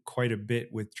talking quite a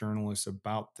bit with journalists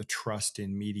about the trust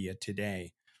in media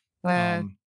today. uh,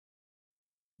 Um,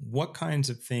 what kinds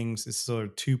of things, this is sort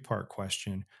of a two-part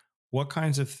question. What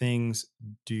kinds of things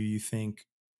do you think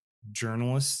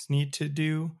journalists need to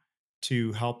do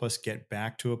to help us get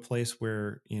back to a place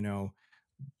where,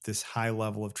 this high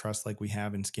level of trust like we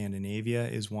have in Scandinavia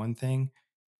is one thing?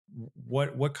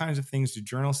 What kinds of things do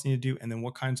journalists need to do, and then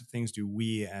what kinds of things do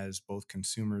we as both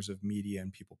consumers of media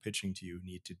and people pitching to you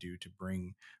need to do to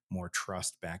bring more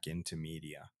trust back into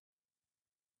media?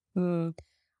 Mm.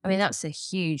 I mean, that's a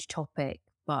huge topic,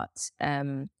 but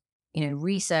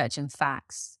research and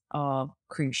facts are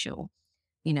crucial.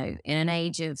 In an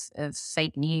age of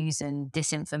fake news and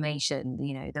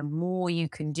disinformation, the more you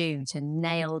can do to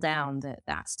nail down that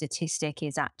that statistic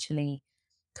is actually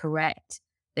correct,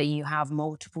 that you have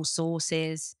multiple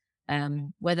sources,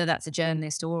 whether that's a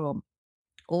journalist or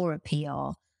a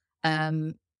PR,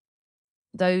 um,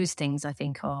 those things I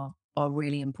think are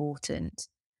really important.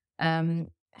 Um,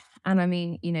 and I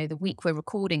mean, the week we're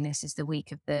recording this is the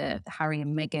week of the Harry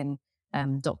and Meghan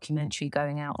documentary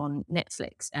going out on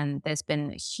Netflix. And there's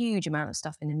been a huge amount of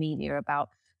stuff in the media about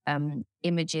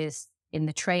images in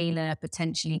the trailer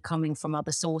potentially coming from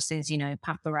other sources,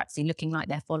 paparazzi looking like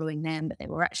they're following them, but they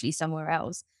were actually somewhere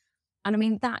else. And I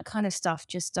mean, that kind of stuff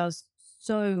just does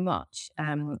so much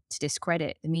to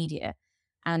discredit the media.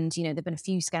 And, there've been a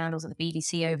few scandals at the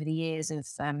BBC over the years of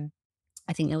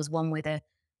I think there was one where the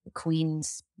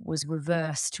Queen's was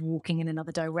reversed, walking in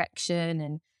another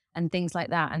direction, and things like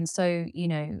that. And so,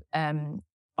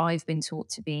 I've been taught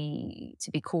to be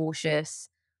cautious.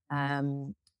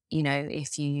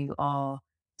 If you are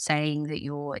saying that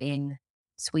you're in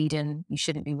Sweden, you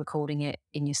shouldn't be recording it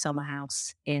in your summer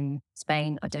house in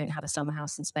Spain. I don't have a summer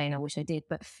house in Spain. I wish I did,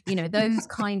 but those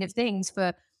kind of things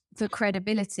for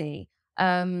credibility.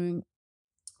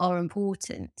 Are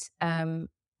important.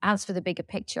 As for the bigger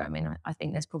picture, I mean, I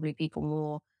think there's probably people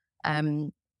more,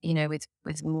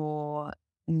 with more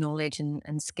knowledge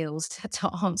and skills to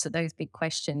answer those big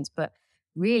questions. But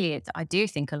really, I do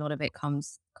think a lot of it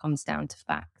comes down to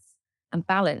facts and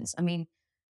balance. I mean,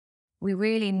 we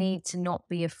really need to not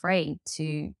be afraid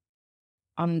to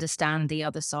understand the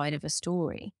other side of a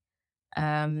story.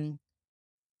 Um,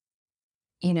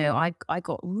 I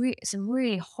got some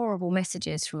really horrible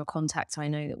messages from a contact I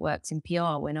know that works in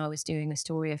PR when I was doing a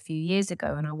story a few years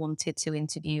ago, and I wanted to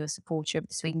interview a supporter of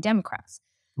the Sweden Democrats,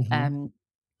 Mhm. um,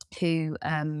 who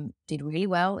did really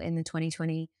well in the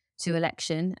 2022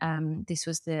 election. This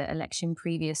was the election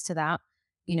previous to that.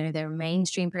 They're a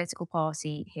mainstream political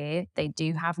party here. They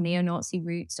do have neo-Nazi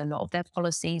roots. A lot of their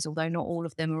policies, although not all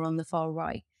of them, are on the far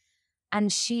right.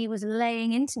 And she was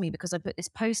laying into me because I put this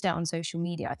post out on social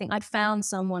media. I think I'd found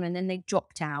someone and then they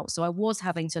dropped out. So I was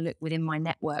having to look within my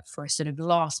network for a sort of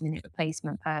last minute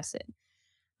replacement person.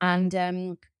 And,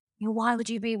 why would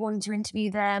you be wanting to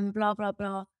interview them? Blah, blah,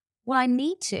 blah. Well, I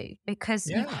need to because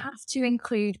you Yeah. have to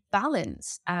include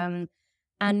balance. And,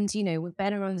 we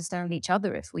better understand each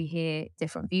other if we hear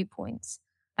different viewpoints.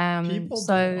 People don't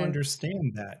So,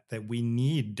 understand that we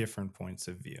need different points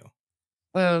of view.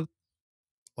 well,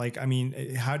 Like, I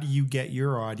mean, how do you get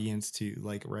your audience to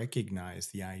like recognize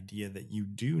the idea that you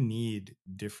do need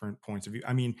different points of view?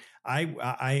 I mean, I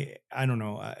don't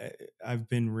know. I've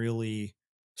been really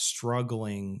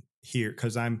struggling here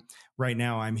because I'm right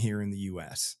now I'm here in the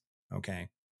U.S. Okay,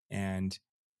 and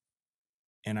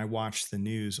and I watch the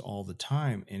news all the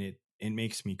time, and it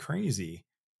makes me crazy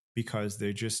because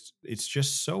it's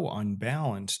just so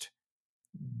unbalanced.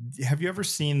 Have you ever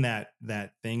seen that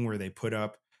thing where they put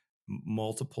up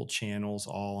multiple channels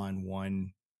all on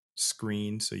one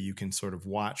screen so you can sort of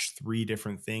watch three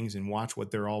different things and watch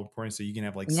what they're all reporting, so you can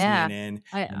have like Yeah. CNN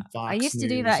I and I Fox used to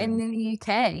do News that in and the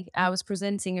UK. I was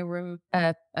presenting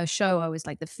a show. I was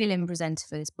like the fill-in presenter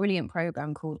for this brilliant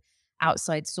program called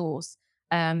Outside Source,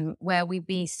 where we'd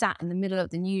be sat in the middle of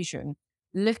the newsroom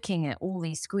looking at all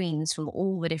these screens from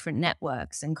all the different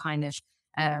networks and kind of,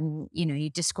 you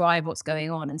describe what's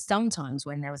going on. And sometimes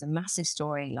when there was a massive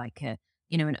story like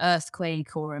an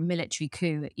earthquake or a military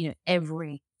coup,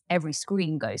 every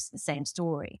screen goes to the same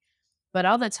story. But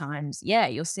other times, yeah,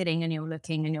 you're sitting and you're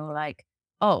looking and you're like,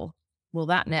 oh, well,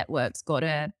 that network's got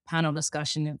a panel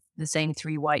discussion of the same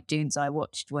three white dudes I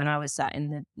watched when I was sat in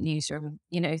the newsroom,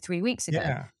 3 weeks ago.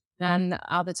 yeah. And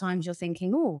other times you're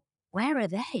thinking, oh, where are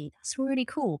they? That's really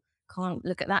cool. Can't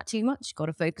look at that too much. Got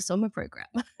to focus on my program.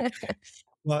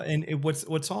 Well, and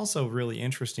what's also really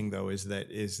interesting though is that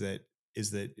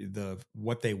the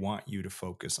what they want you to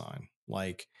focus on,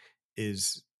 like,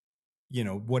 is,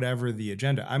 whatever the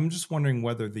agenda. I'm just wondering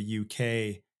whether the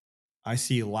UK, I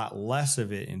see a lot less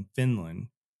of it in Finland.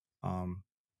 Um,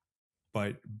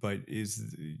 but is,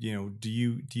 do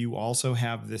you also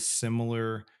have this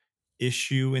similar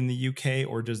issue in the UK,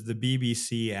 or does the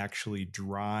BBC actually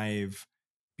drive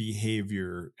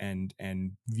behavior and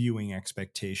viewing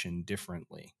expectation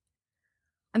differently?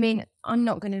 I mean, I'm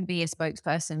not going to be a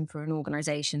spokesperson for an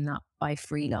organization that I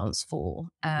freelance for.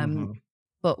 Hmm.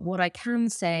 But what I can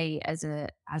say as a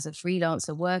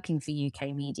freelancer working for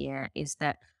UK media is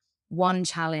that one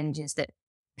challenge is that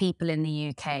people in the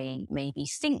UK maybe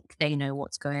think they know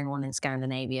what's going on in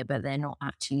Scandinavia, but they're not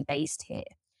actually based here.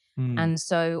 Mm. And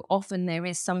so often there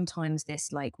is sometimes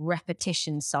this like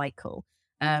repetition cycle.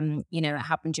 It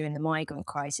happened during the migrant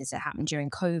crisis, it happened during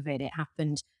COVID, it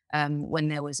happened when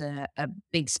there was a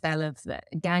big spell of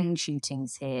gang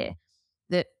shootings here,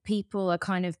 that people are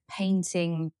kind of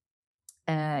painting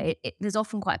there's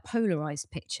often quite a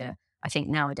polarized picture, I think,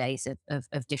 nowadays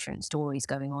of different stories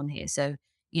going on here. So,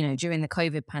 during the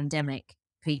COVID pandemic,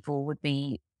 people would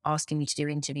be asking me to do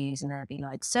interviews and they'd be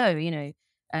like, so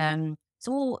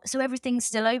everything's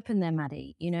still open there,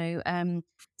 Maddie,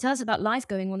 tell us about life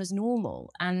going on as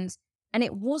normal. And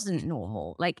it wasn't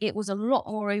normal. Like it was a lot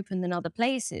more open than other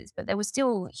places, but there were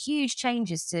still huge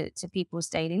changes to people's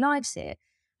daily lives here.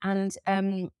 And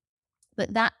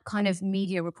but that kind of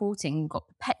media reporting got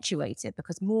perpetuated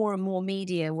because more and more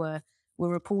media were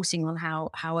reporting on how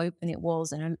open it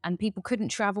was, and people couldn't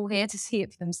travel here to see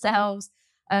it for themselves.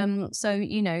 So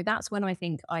that's when I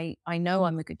think I know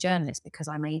I'm a good journalist because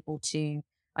I'm able to.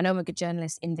 I know I'm a good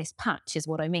journalist in this patch, is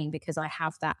what I mean, because I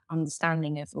have that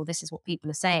understanding of, well, this is what people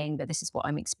are saying, but this is what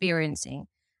I'm experiencing,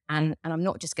 and I'm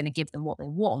not just going to give them what they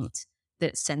want.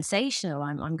 That's sensational.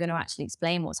 I'm going to actually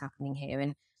explain what's happening here,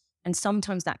 and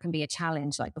sometimes that can be a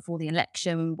challenge. Like before the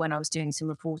election, when I was doing some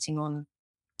reporting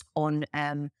on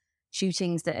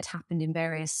shootings that had happened in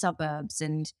various suburbs,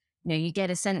 and you get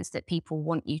a sense that people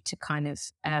want you to kind of,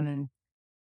 and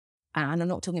I'm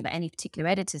not talking about any particular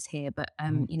editors here, but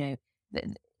Mhm.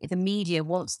 the media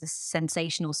wants the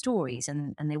sensational stories,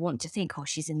 and they want to think, oh,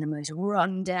 she's in the most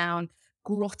rundown,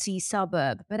 grotty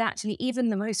suburb. But actually, even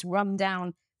the most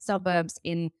rundown suburbs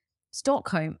in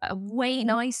Stockholm are way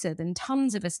nicer than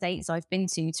tons of estates I've been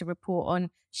to report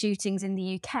on shootings in the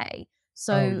UK. Oh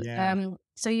So, yeah.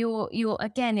 so you're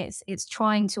again, it's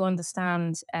trying to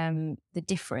understand the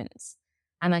difference,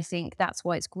 and I think that's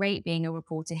why it's great being a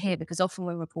reporter here, because often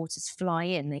when reporters fly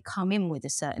in, they come in with a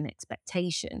certain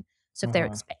expectation. So if they're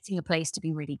Uh-huh. expecting a place to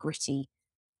be really gritty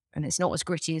and it's not as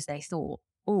gritty as they thought,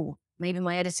 oh, maybe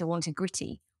my editor wanted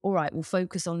gritty. All right, we'll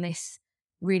focus on this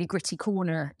really gritty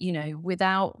corner,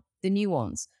 without the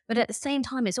nuance. But at the same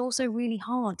time, it's also really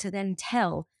hard to then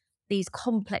tell these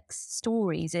complex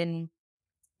stories in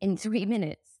 3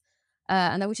 minutes.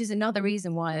 Which is another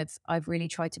reason why I've really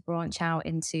tried to branch out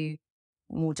into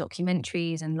more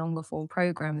documentaries and longer form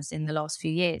programs in the last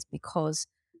few years, because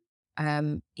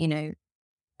um, you know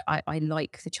I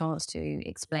like the chance to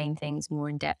explain things more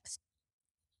in depth.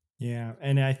 Yeah,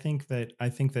 and I think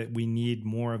that we need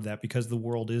more of that because the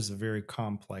world is a very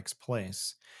complex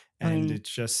place, and Mm. it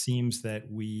just seems that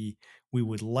we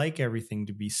would like everything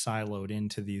to be siloed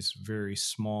into these very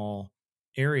small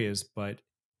areas, but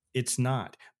it's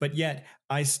not. But yet,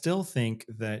 I still think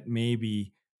that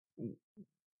maybe w-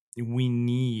 we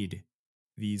need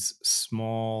these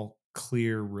small,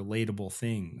 clear, relatable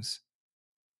things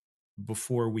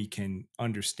before we can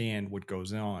understand what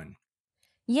goes on.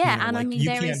 Yeah, and I Like mean you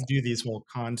there is. can't do these whole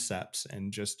concepts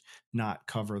and just not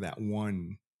cover that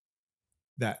one,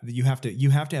 that you have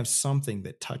to have something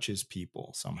that touches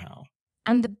people somehow.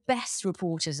 And the best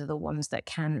reporters are the ones that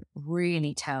can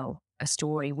really tell a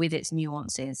story with its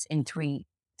nuances in three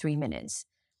minutes.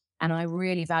 And I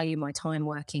really value my time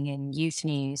working in youth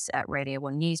news at Radio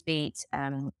 1 Newsbeat,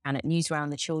 and at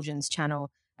Newsround, the children's channel,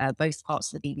 both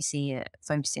parts of the BBC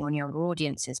focusing on younger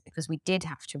audiences, because we did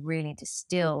have to really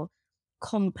distill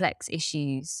complex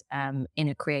issues in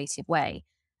a creative way.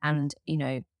 And,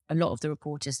 a lot of the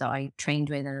reporters that I trained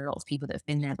with and a lot of people that have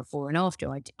been there before and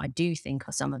after, I do think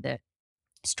are some of the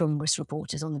strongest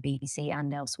reporters on the BBC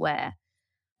and elsewhere.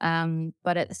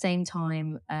 But at the same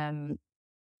time,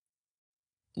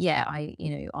 yeah,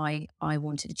 I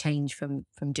wanted to change from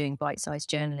doing bite-sized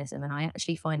journalism, and I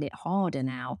actually find it harder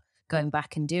now going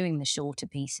back and doing the shorter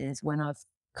pieces when I've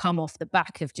come off the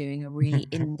back of doing a really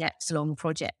in-depth long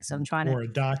project. So I'm trying to, Or a you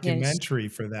know, s- documentary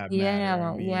for that matter.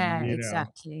 I yeah, mean, yeah,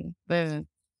 exactly. Boom.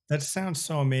 that sounds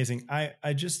so amazing.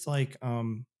 I just like,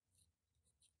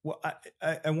 well,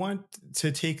 I want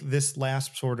to take this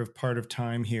last sort of part of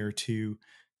time here to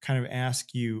kind of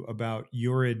ask you about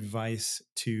your advice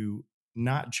to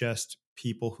not just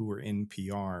people who are in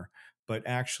PR, but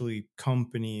actually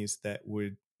companies that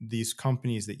would, these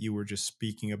companies that you were just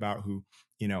speaking about who,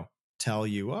 you know, tell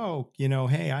you, oh,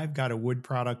 hey, I've got a wood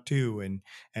product too,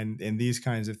 and these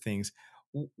kinds of things.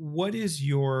 What is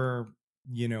your,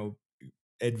 you know,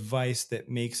 advice that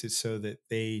makes it so that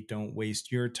they don't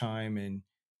waste your time,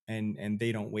 and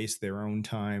they don't waste their own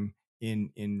time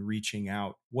in reaching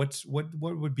out? What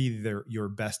would be your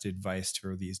best advice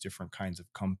for these different kinds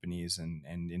of companies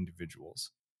and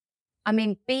individuals? I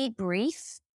mean, be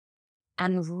brief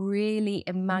and really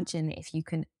imagine if you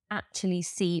can actually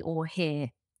see or hear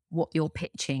what you're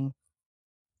pitching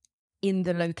in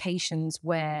the locations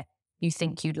where you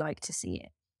think you'd like to see it.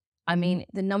 I mean,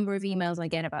 the number of emails I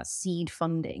get about seed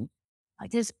funding,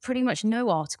 like there's pretty much no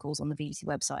articles on the BBC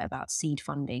website about seed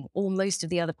funding or most of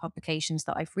the other publications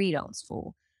that I freelance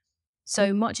for.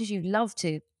 So much as you'd love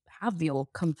to have your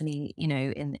company,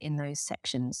 in those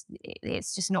sections,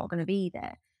 it's just not going to be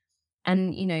there.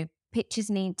 And, pitches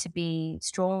need to be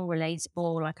strong,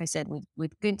 relatable, like I said,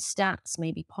 with good stats,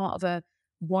 maybe part of a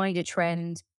wider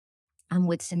trend and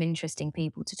with some interesting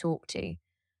people to talk to.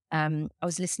 I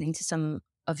was listening to some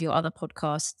of your other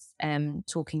podcasts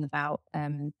talking about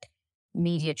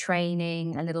media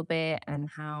training a little bit and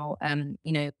how,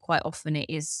 quite often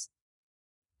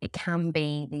it can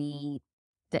be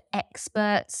the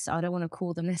experts. I don't want to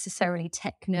call them necessarily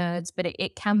tech nerds, but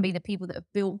it can be the people that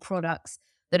have built products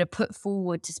that are put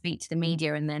forward to speak to the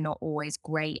media, and they're not always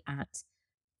great at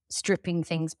stripping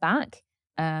things back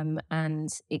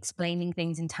and explaining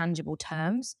things in tangible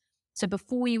terms. So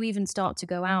before you even start to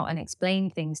go out and explain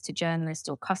things to journalists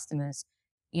or customers,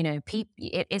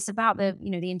 it's about the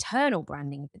internal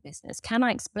branding of the business. Can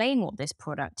I explain what this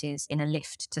product is in a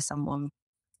lift to someone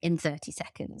in 30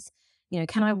 seconds?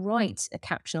 Can I write a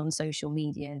caption on social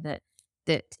media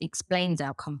that explains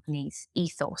our company's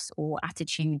ethos or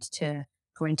attitude to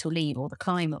parental leave or the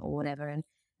climate or whatever?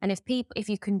 And if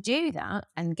you can do that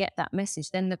and get that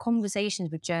message, then the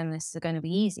conversations with journalists are going to be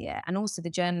easier. And also the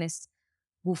journalists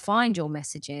will find your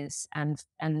messages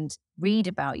and read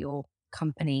about your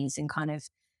companies and kind of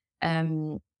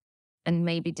um and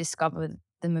maybe discover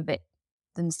them a bit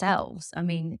themselves. I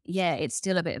mean, yeah, it's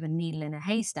still a bit of a needle in a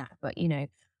haystack, but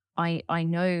I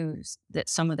know that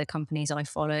some of the companies I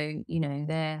follow,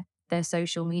 their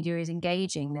social media is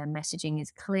engaging, their messaging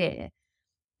is clear,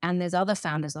 and there's other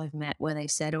founders I've met where they've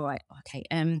said, all right, okay,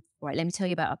 right, let me tell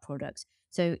you about our product.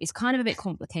 So it's kind of a bit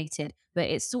complicated, but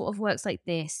it sort of works like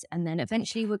this. And then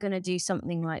eventually we're going to do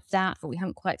something like that, but we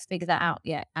haven't quite figured that out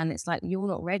yet. And it's like, you're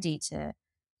not ready to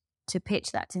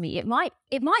pitch that to me. It might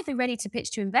be ready to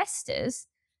pitch to investors.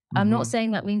 I'm not Hmm.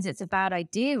 saying that means it's a bad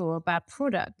idea or a bad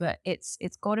product, but it's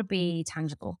got to be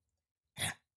tangible.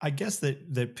 I guess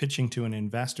that pitching to an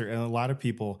investor, and a lot of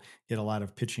people get a lot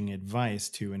of pitching advice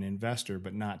to an investor,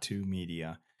 but not to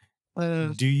media.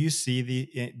 Do you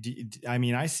see I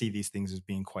mean, I see these things as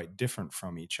being quite different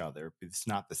from each other. It's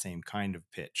not the same kind of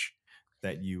pitch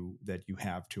that you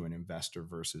have to an investor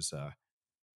versus a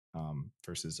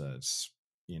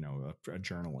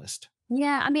journalist.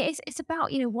 Yeah, I mean, it's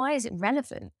about, why is it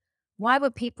relevant? Why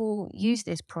would people use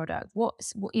this product?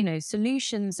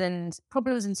 Solutions and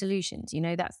problems and solutions,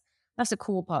 that's a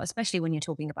core part, especially when you're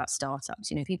talking about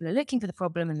startups. People are looking for the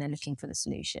problem and they're looking for the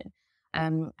solution.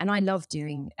 And I love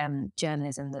doing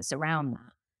journalism that's around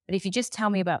that. But if you just tell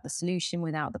me about the solution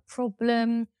without the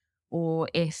problem, or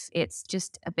if it's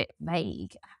just a bit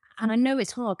vague, and I know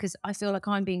it's hard because I feel like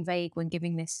I'm being vague when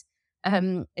giving this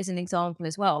as an example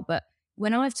as well. But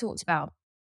when I've talked about,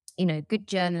 good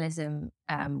journalism,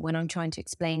 when I'm trying to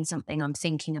explain something, I'm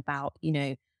thinking about,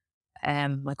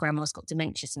 my grandma's got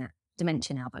dementia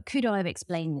now, but could I have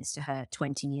explained this to her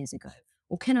 20 years ago?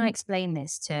 Or can I explain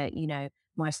this to,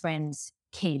 my friend's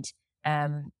kid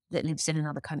that lives in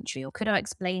another country? Or could I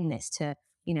explain this to,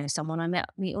 someone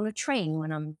meet on a train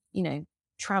when I'm,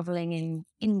 traveling in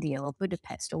India or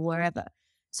Budapest or wherever?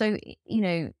 So,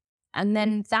 and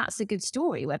then that's a good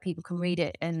story where people can read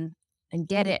it and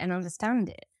get it and understand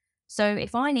it. So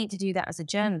if I need to do that as a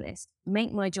journalist,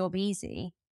 make my job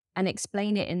easy and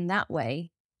explain it in that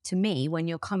way to me when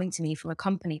you're coming to me from a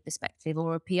company perspective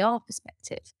or a PR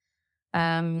perspective.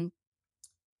 Um,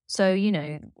 so,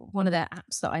 one of the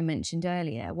apps that I mentioned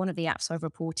earlier, one of the apps I've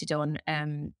reported on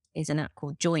is an app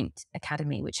called Joint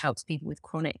Academy, which helps people with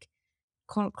chronic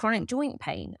joint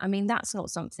pain. I mean, that's not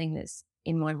something that's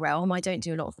in my realm. I don't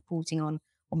do a lot of reporting on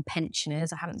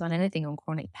pensioners. I haven't done anything on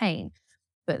chronic pain,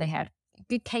 but they had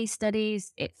good case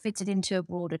studies. It fitted into a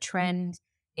broader trend.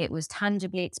 It was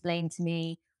tangibly explained to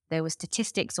me. There were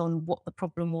statistics on what the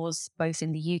problem was, both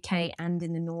in the UK and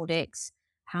in the Nordics,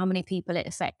 how many people it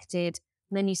affected.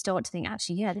 And then you start to think,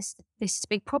 actually, yeah, this is a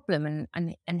big problem,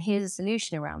 and here's a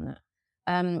solution around that.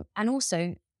 And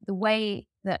also the way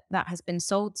that has been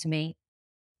sold to me.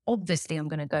 Obviously, I'm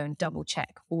going to go and double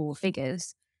check all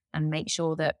figures and make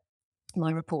sure that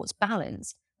my report's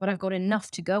balanced, but I've got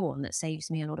enough to go on that saves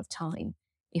me a lot of time.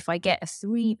 If I get a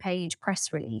 3-page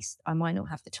press release, I might not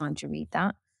have the time to read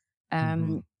that.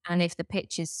 Hmm. And if the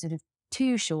pitch is sort of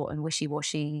too short and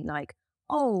wishy-washy, like,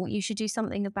 oh, you should do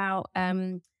something about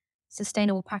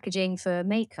sustainable packaging for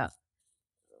makeup,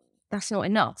 that's not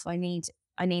enough. I need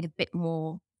a bit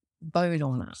more bone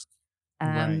on that.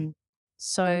 Right. Um,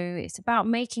 so it's about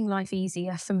making life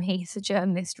easier for me as a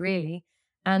journalist, really,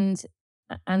 and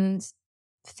and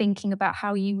thinking about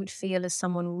how you would feel as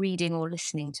someone reading or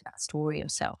listening to that story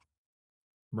yourself.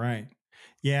 Right.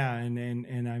 Yeah,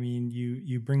 and I mean,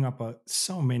 you bring up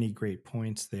so many great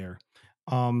points there.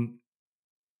 Um,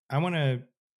 I want to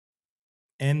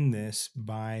end this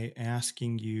by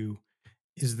asking you: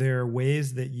 is there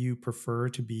ways that you prefer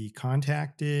to be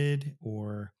contacted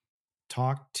or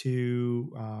talked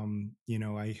to?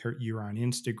 I heard you're on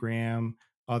Instagram,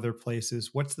 other places.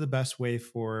 What's the best way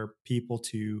for people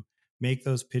to make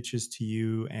those pitches to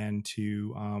you and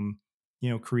to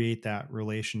create that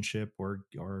relationship or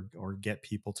get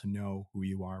people to know who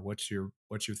you are? What's your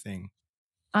thing?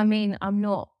 I mean, I'm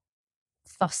not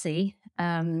fussy.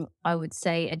 I would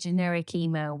say a generic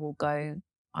email will go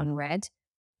unread,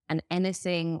 and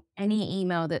any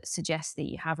email that suggests that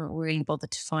you haven't really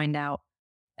bothered to find out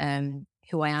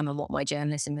who I am and what my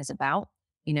journalism is about.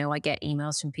 I get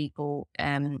emails from people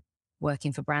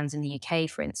working for brands in the UK,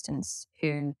 for instance,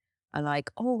 who are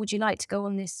like, "Oh, would you like to go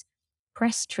on this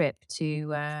press trip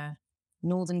to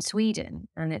northern Sweden?"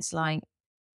 And it's like,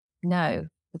 no,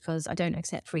 because I don't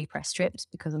accept free press trips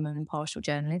because I'm an impartial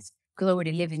journalist. Because I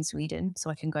already live in Sweden, so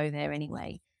I can go there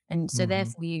anyway. And so, Hmm.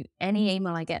 therefore, any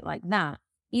email I get like that,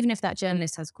 even if that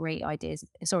journalist has great ideas,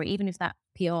 sorry, even if that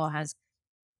PR has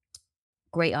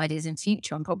great ideas in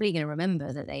future, I'm probably going to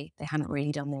remember that they hadn't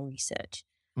really done their research.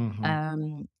 Hmm.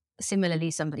 Um, Similarly,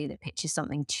 somebody that pitches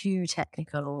something too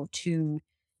technical or too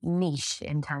niche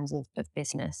in terms of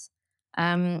business.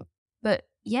 Um, but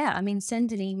yeah, I mean,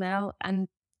 send an email and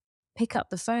pick up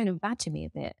the phone and badger me a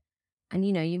bit. And,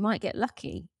 you might get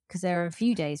lucky because there are a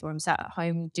few days where I'm sat at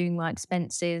home doing my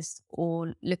expenses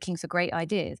or looking for great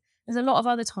ideas. There's a lot of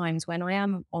other times when I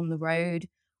am on the road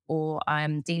or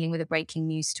I'm dealing with a breaking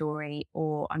news story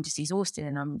or I'm just exhausted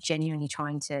and I'm genuinely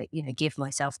trying to, give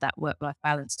myself that work-life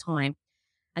balance time.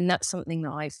 And that's something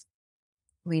that I've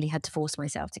really had to force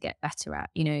myself to get better at,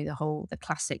 the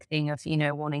classic thing of,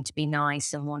 wanting to be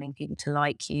nice and wanting people to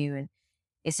like you. And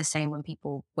it's the same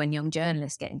when young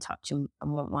journalists get in touch and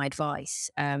want my advice.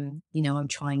 I'm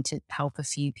trying to help a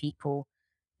few people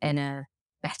in a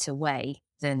better way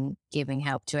than giving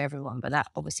help to everyone. But that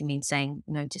obviously means saying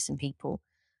no to some people.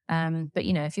 But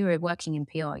if you're working in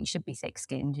PR, you should be thick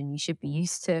skinned and you should be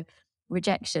used to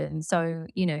rejection. So,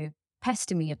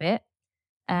 pester me a bit,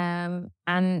 and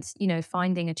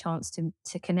finding a chance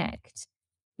to connect.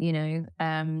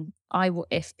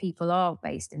 If people are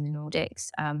based in the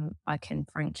Nordics, I can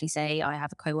frankly say I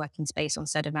have a co-working space on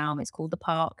Södermalm. It's called the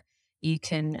Park. You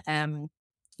can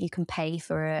you can pay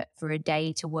for a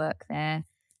day to work there,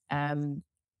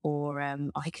 or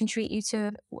I can treat you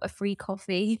to a free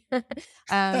coffee. So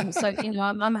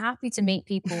I'm happy to meet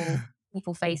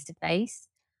people face to face.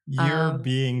 You're Um,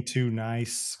 being too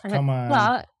nice. Come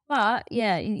but on. But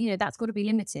yeah, that's got to be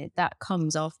limited. That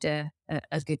comes after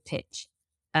a good pitch.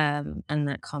 And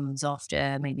that comes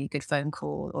after maybe a good phone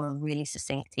call or a really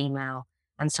succinct email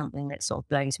and something that sort of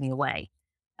blows me away.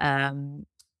 Um,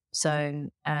 so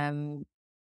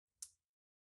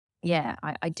yeah,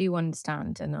 I do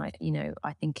understand, and I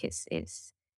think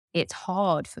it's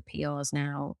hard for PRs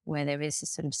now where there is a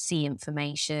sort of sea of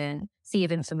information, sea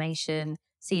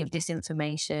of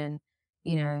disinformation.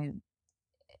 You know,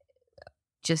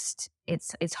 just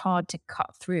it's hard to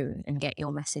cut through and get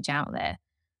your message out there.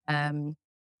 Um,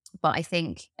 but I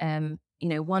think one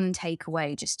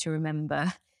takeaway just to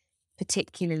remember,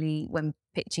 particularly when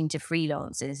pitching to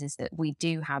freelancers, is that we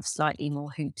do have slightly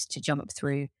more hoops to jump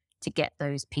through to get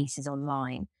those pieces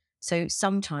online. So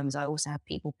sometimes I also have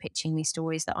people pitching me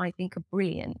stories that I think are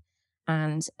brilliant.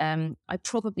 And I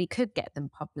probably could get them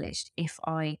published if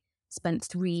I spent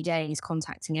 3 days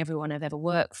contacting everyone I've ever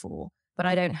worked for, but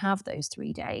I don't have those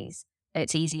 3 days.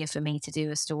 It's easier for me to do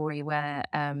a story where,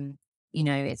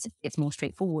 it's more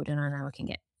straightforward and I know I can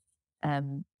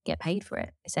get paid for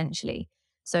it essentially.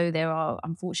 So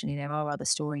unfortunately, there are other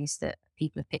stories that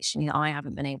people have pitched to me that I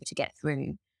haven't been able to get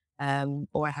through,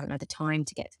 or I haven't had the time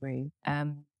to get through.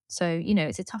 So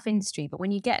it's a tough industry, but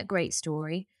when you get a great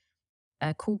story,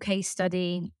 a cool case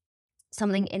study,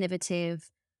 something innovative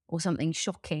or something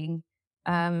shocking,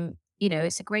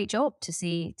 it's a great job to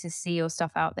see your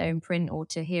stuff out there in print or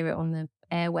to hear it on the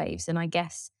airwaves. And I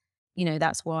guess,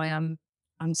 that's why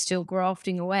I'm still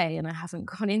grafting away and I haven't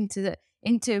gone into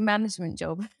a management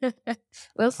job.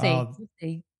 We'll see. Uh, We'll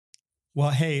see. well,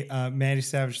 hey, Maddie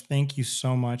Savage, thank you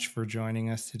so much for joining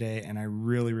us today. And I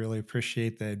really, really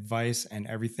appreciate the advice and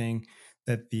everything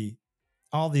that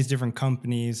all these different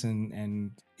companies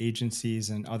and agencies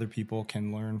and other people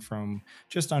can learn from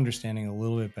just understanding a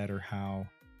little bit better how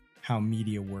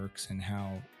media works and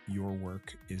how your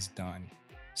work is done.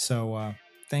 So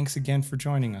thanks again for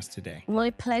joining us today.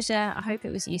 My pleasure. I hope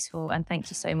it was useful. And thank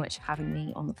you so much for having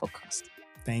me on the podcast.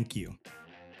 Thank you.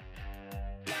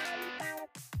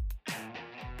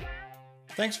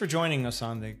 Thanks for joining us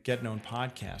on the Get Known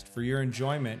podcast. For your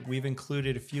enjoyment, we've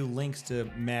included a few links to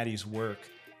Maddie's work,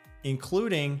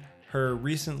 including her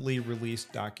recently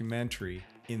released documentary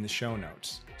in the show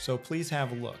notes. So please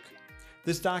have a look.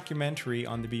 This documentary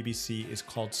on the BBC is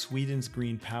called Sweden's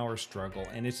Green Power Struggle,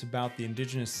 and it's about the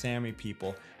indigenous Sami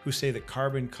people who say that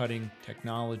carbon cutting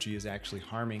technology is actually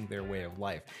harming their way of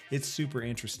life. It's super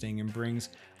interesting and brings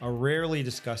a rarely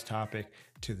discussed topic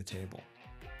to the table.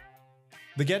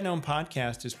 The Get Known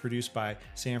podcast is produced by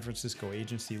San Francisco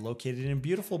agency located in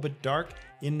beautiful but dark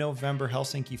in November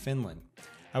Helsinki, Finland.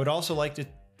 I would also like to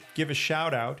give a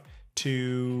shout out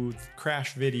to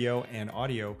Crash Video and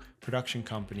Audio production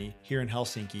company here in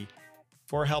Helsinki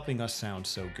for helping us sound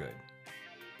so good.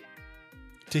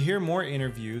 To hear more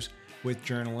interviews with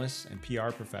journalists and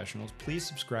PR professionals, please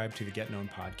subscribe to the Get Known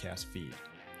podcast feed.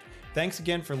 Thanks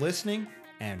again for listening,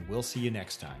 and we'll see you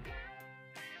next time.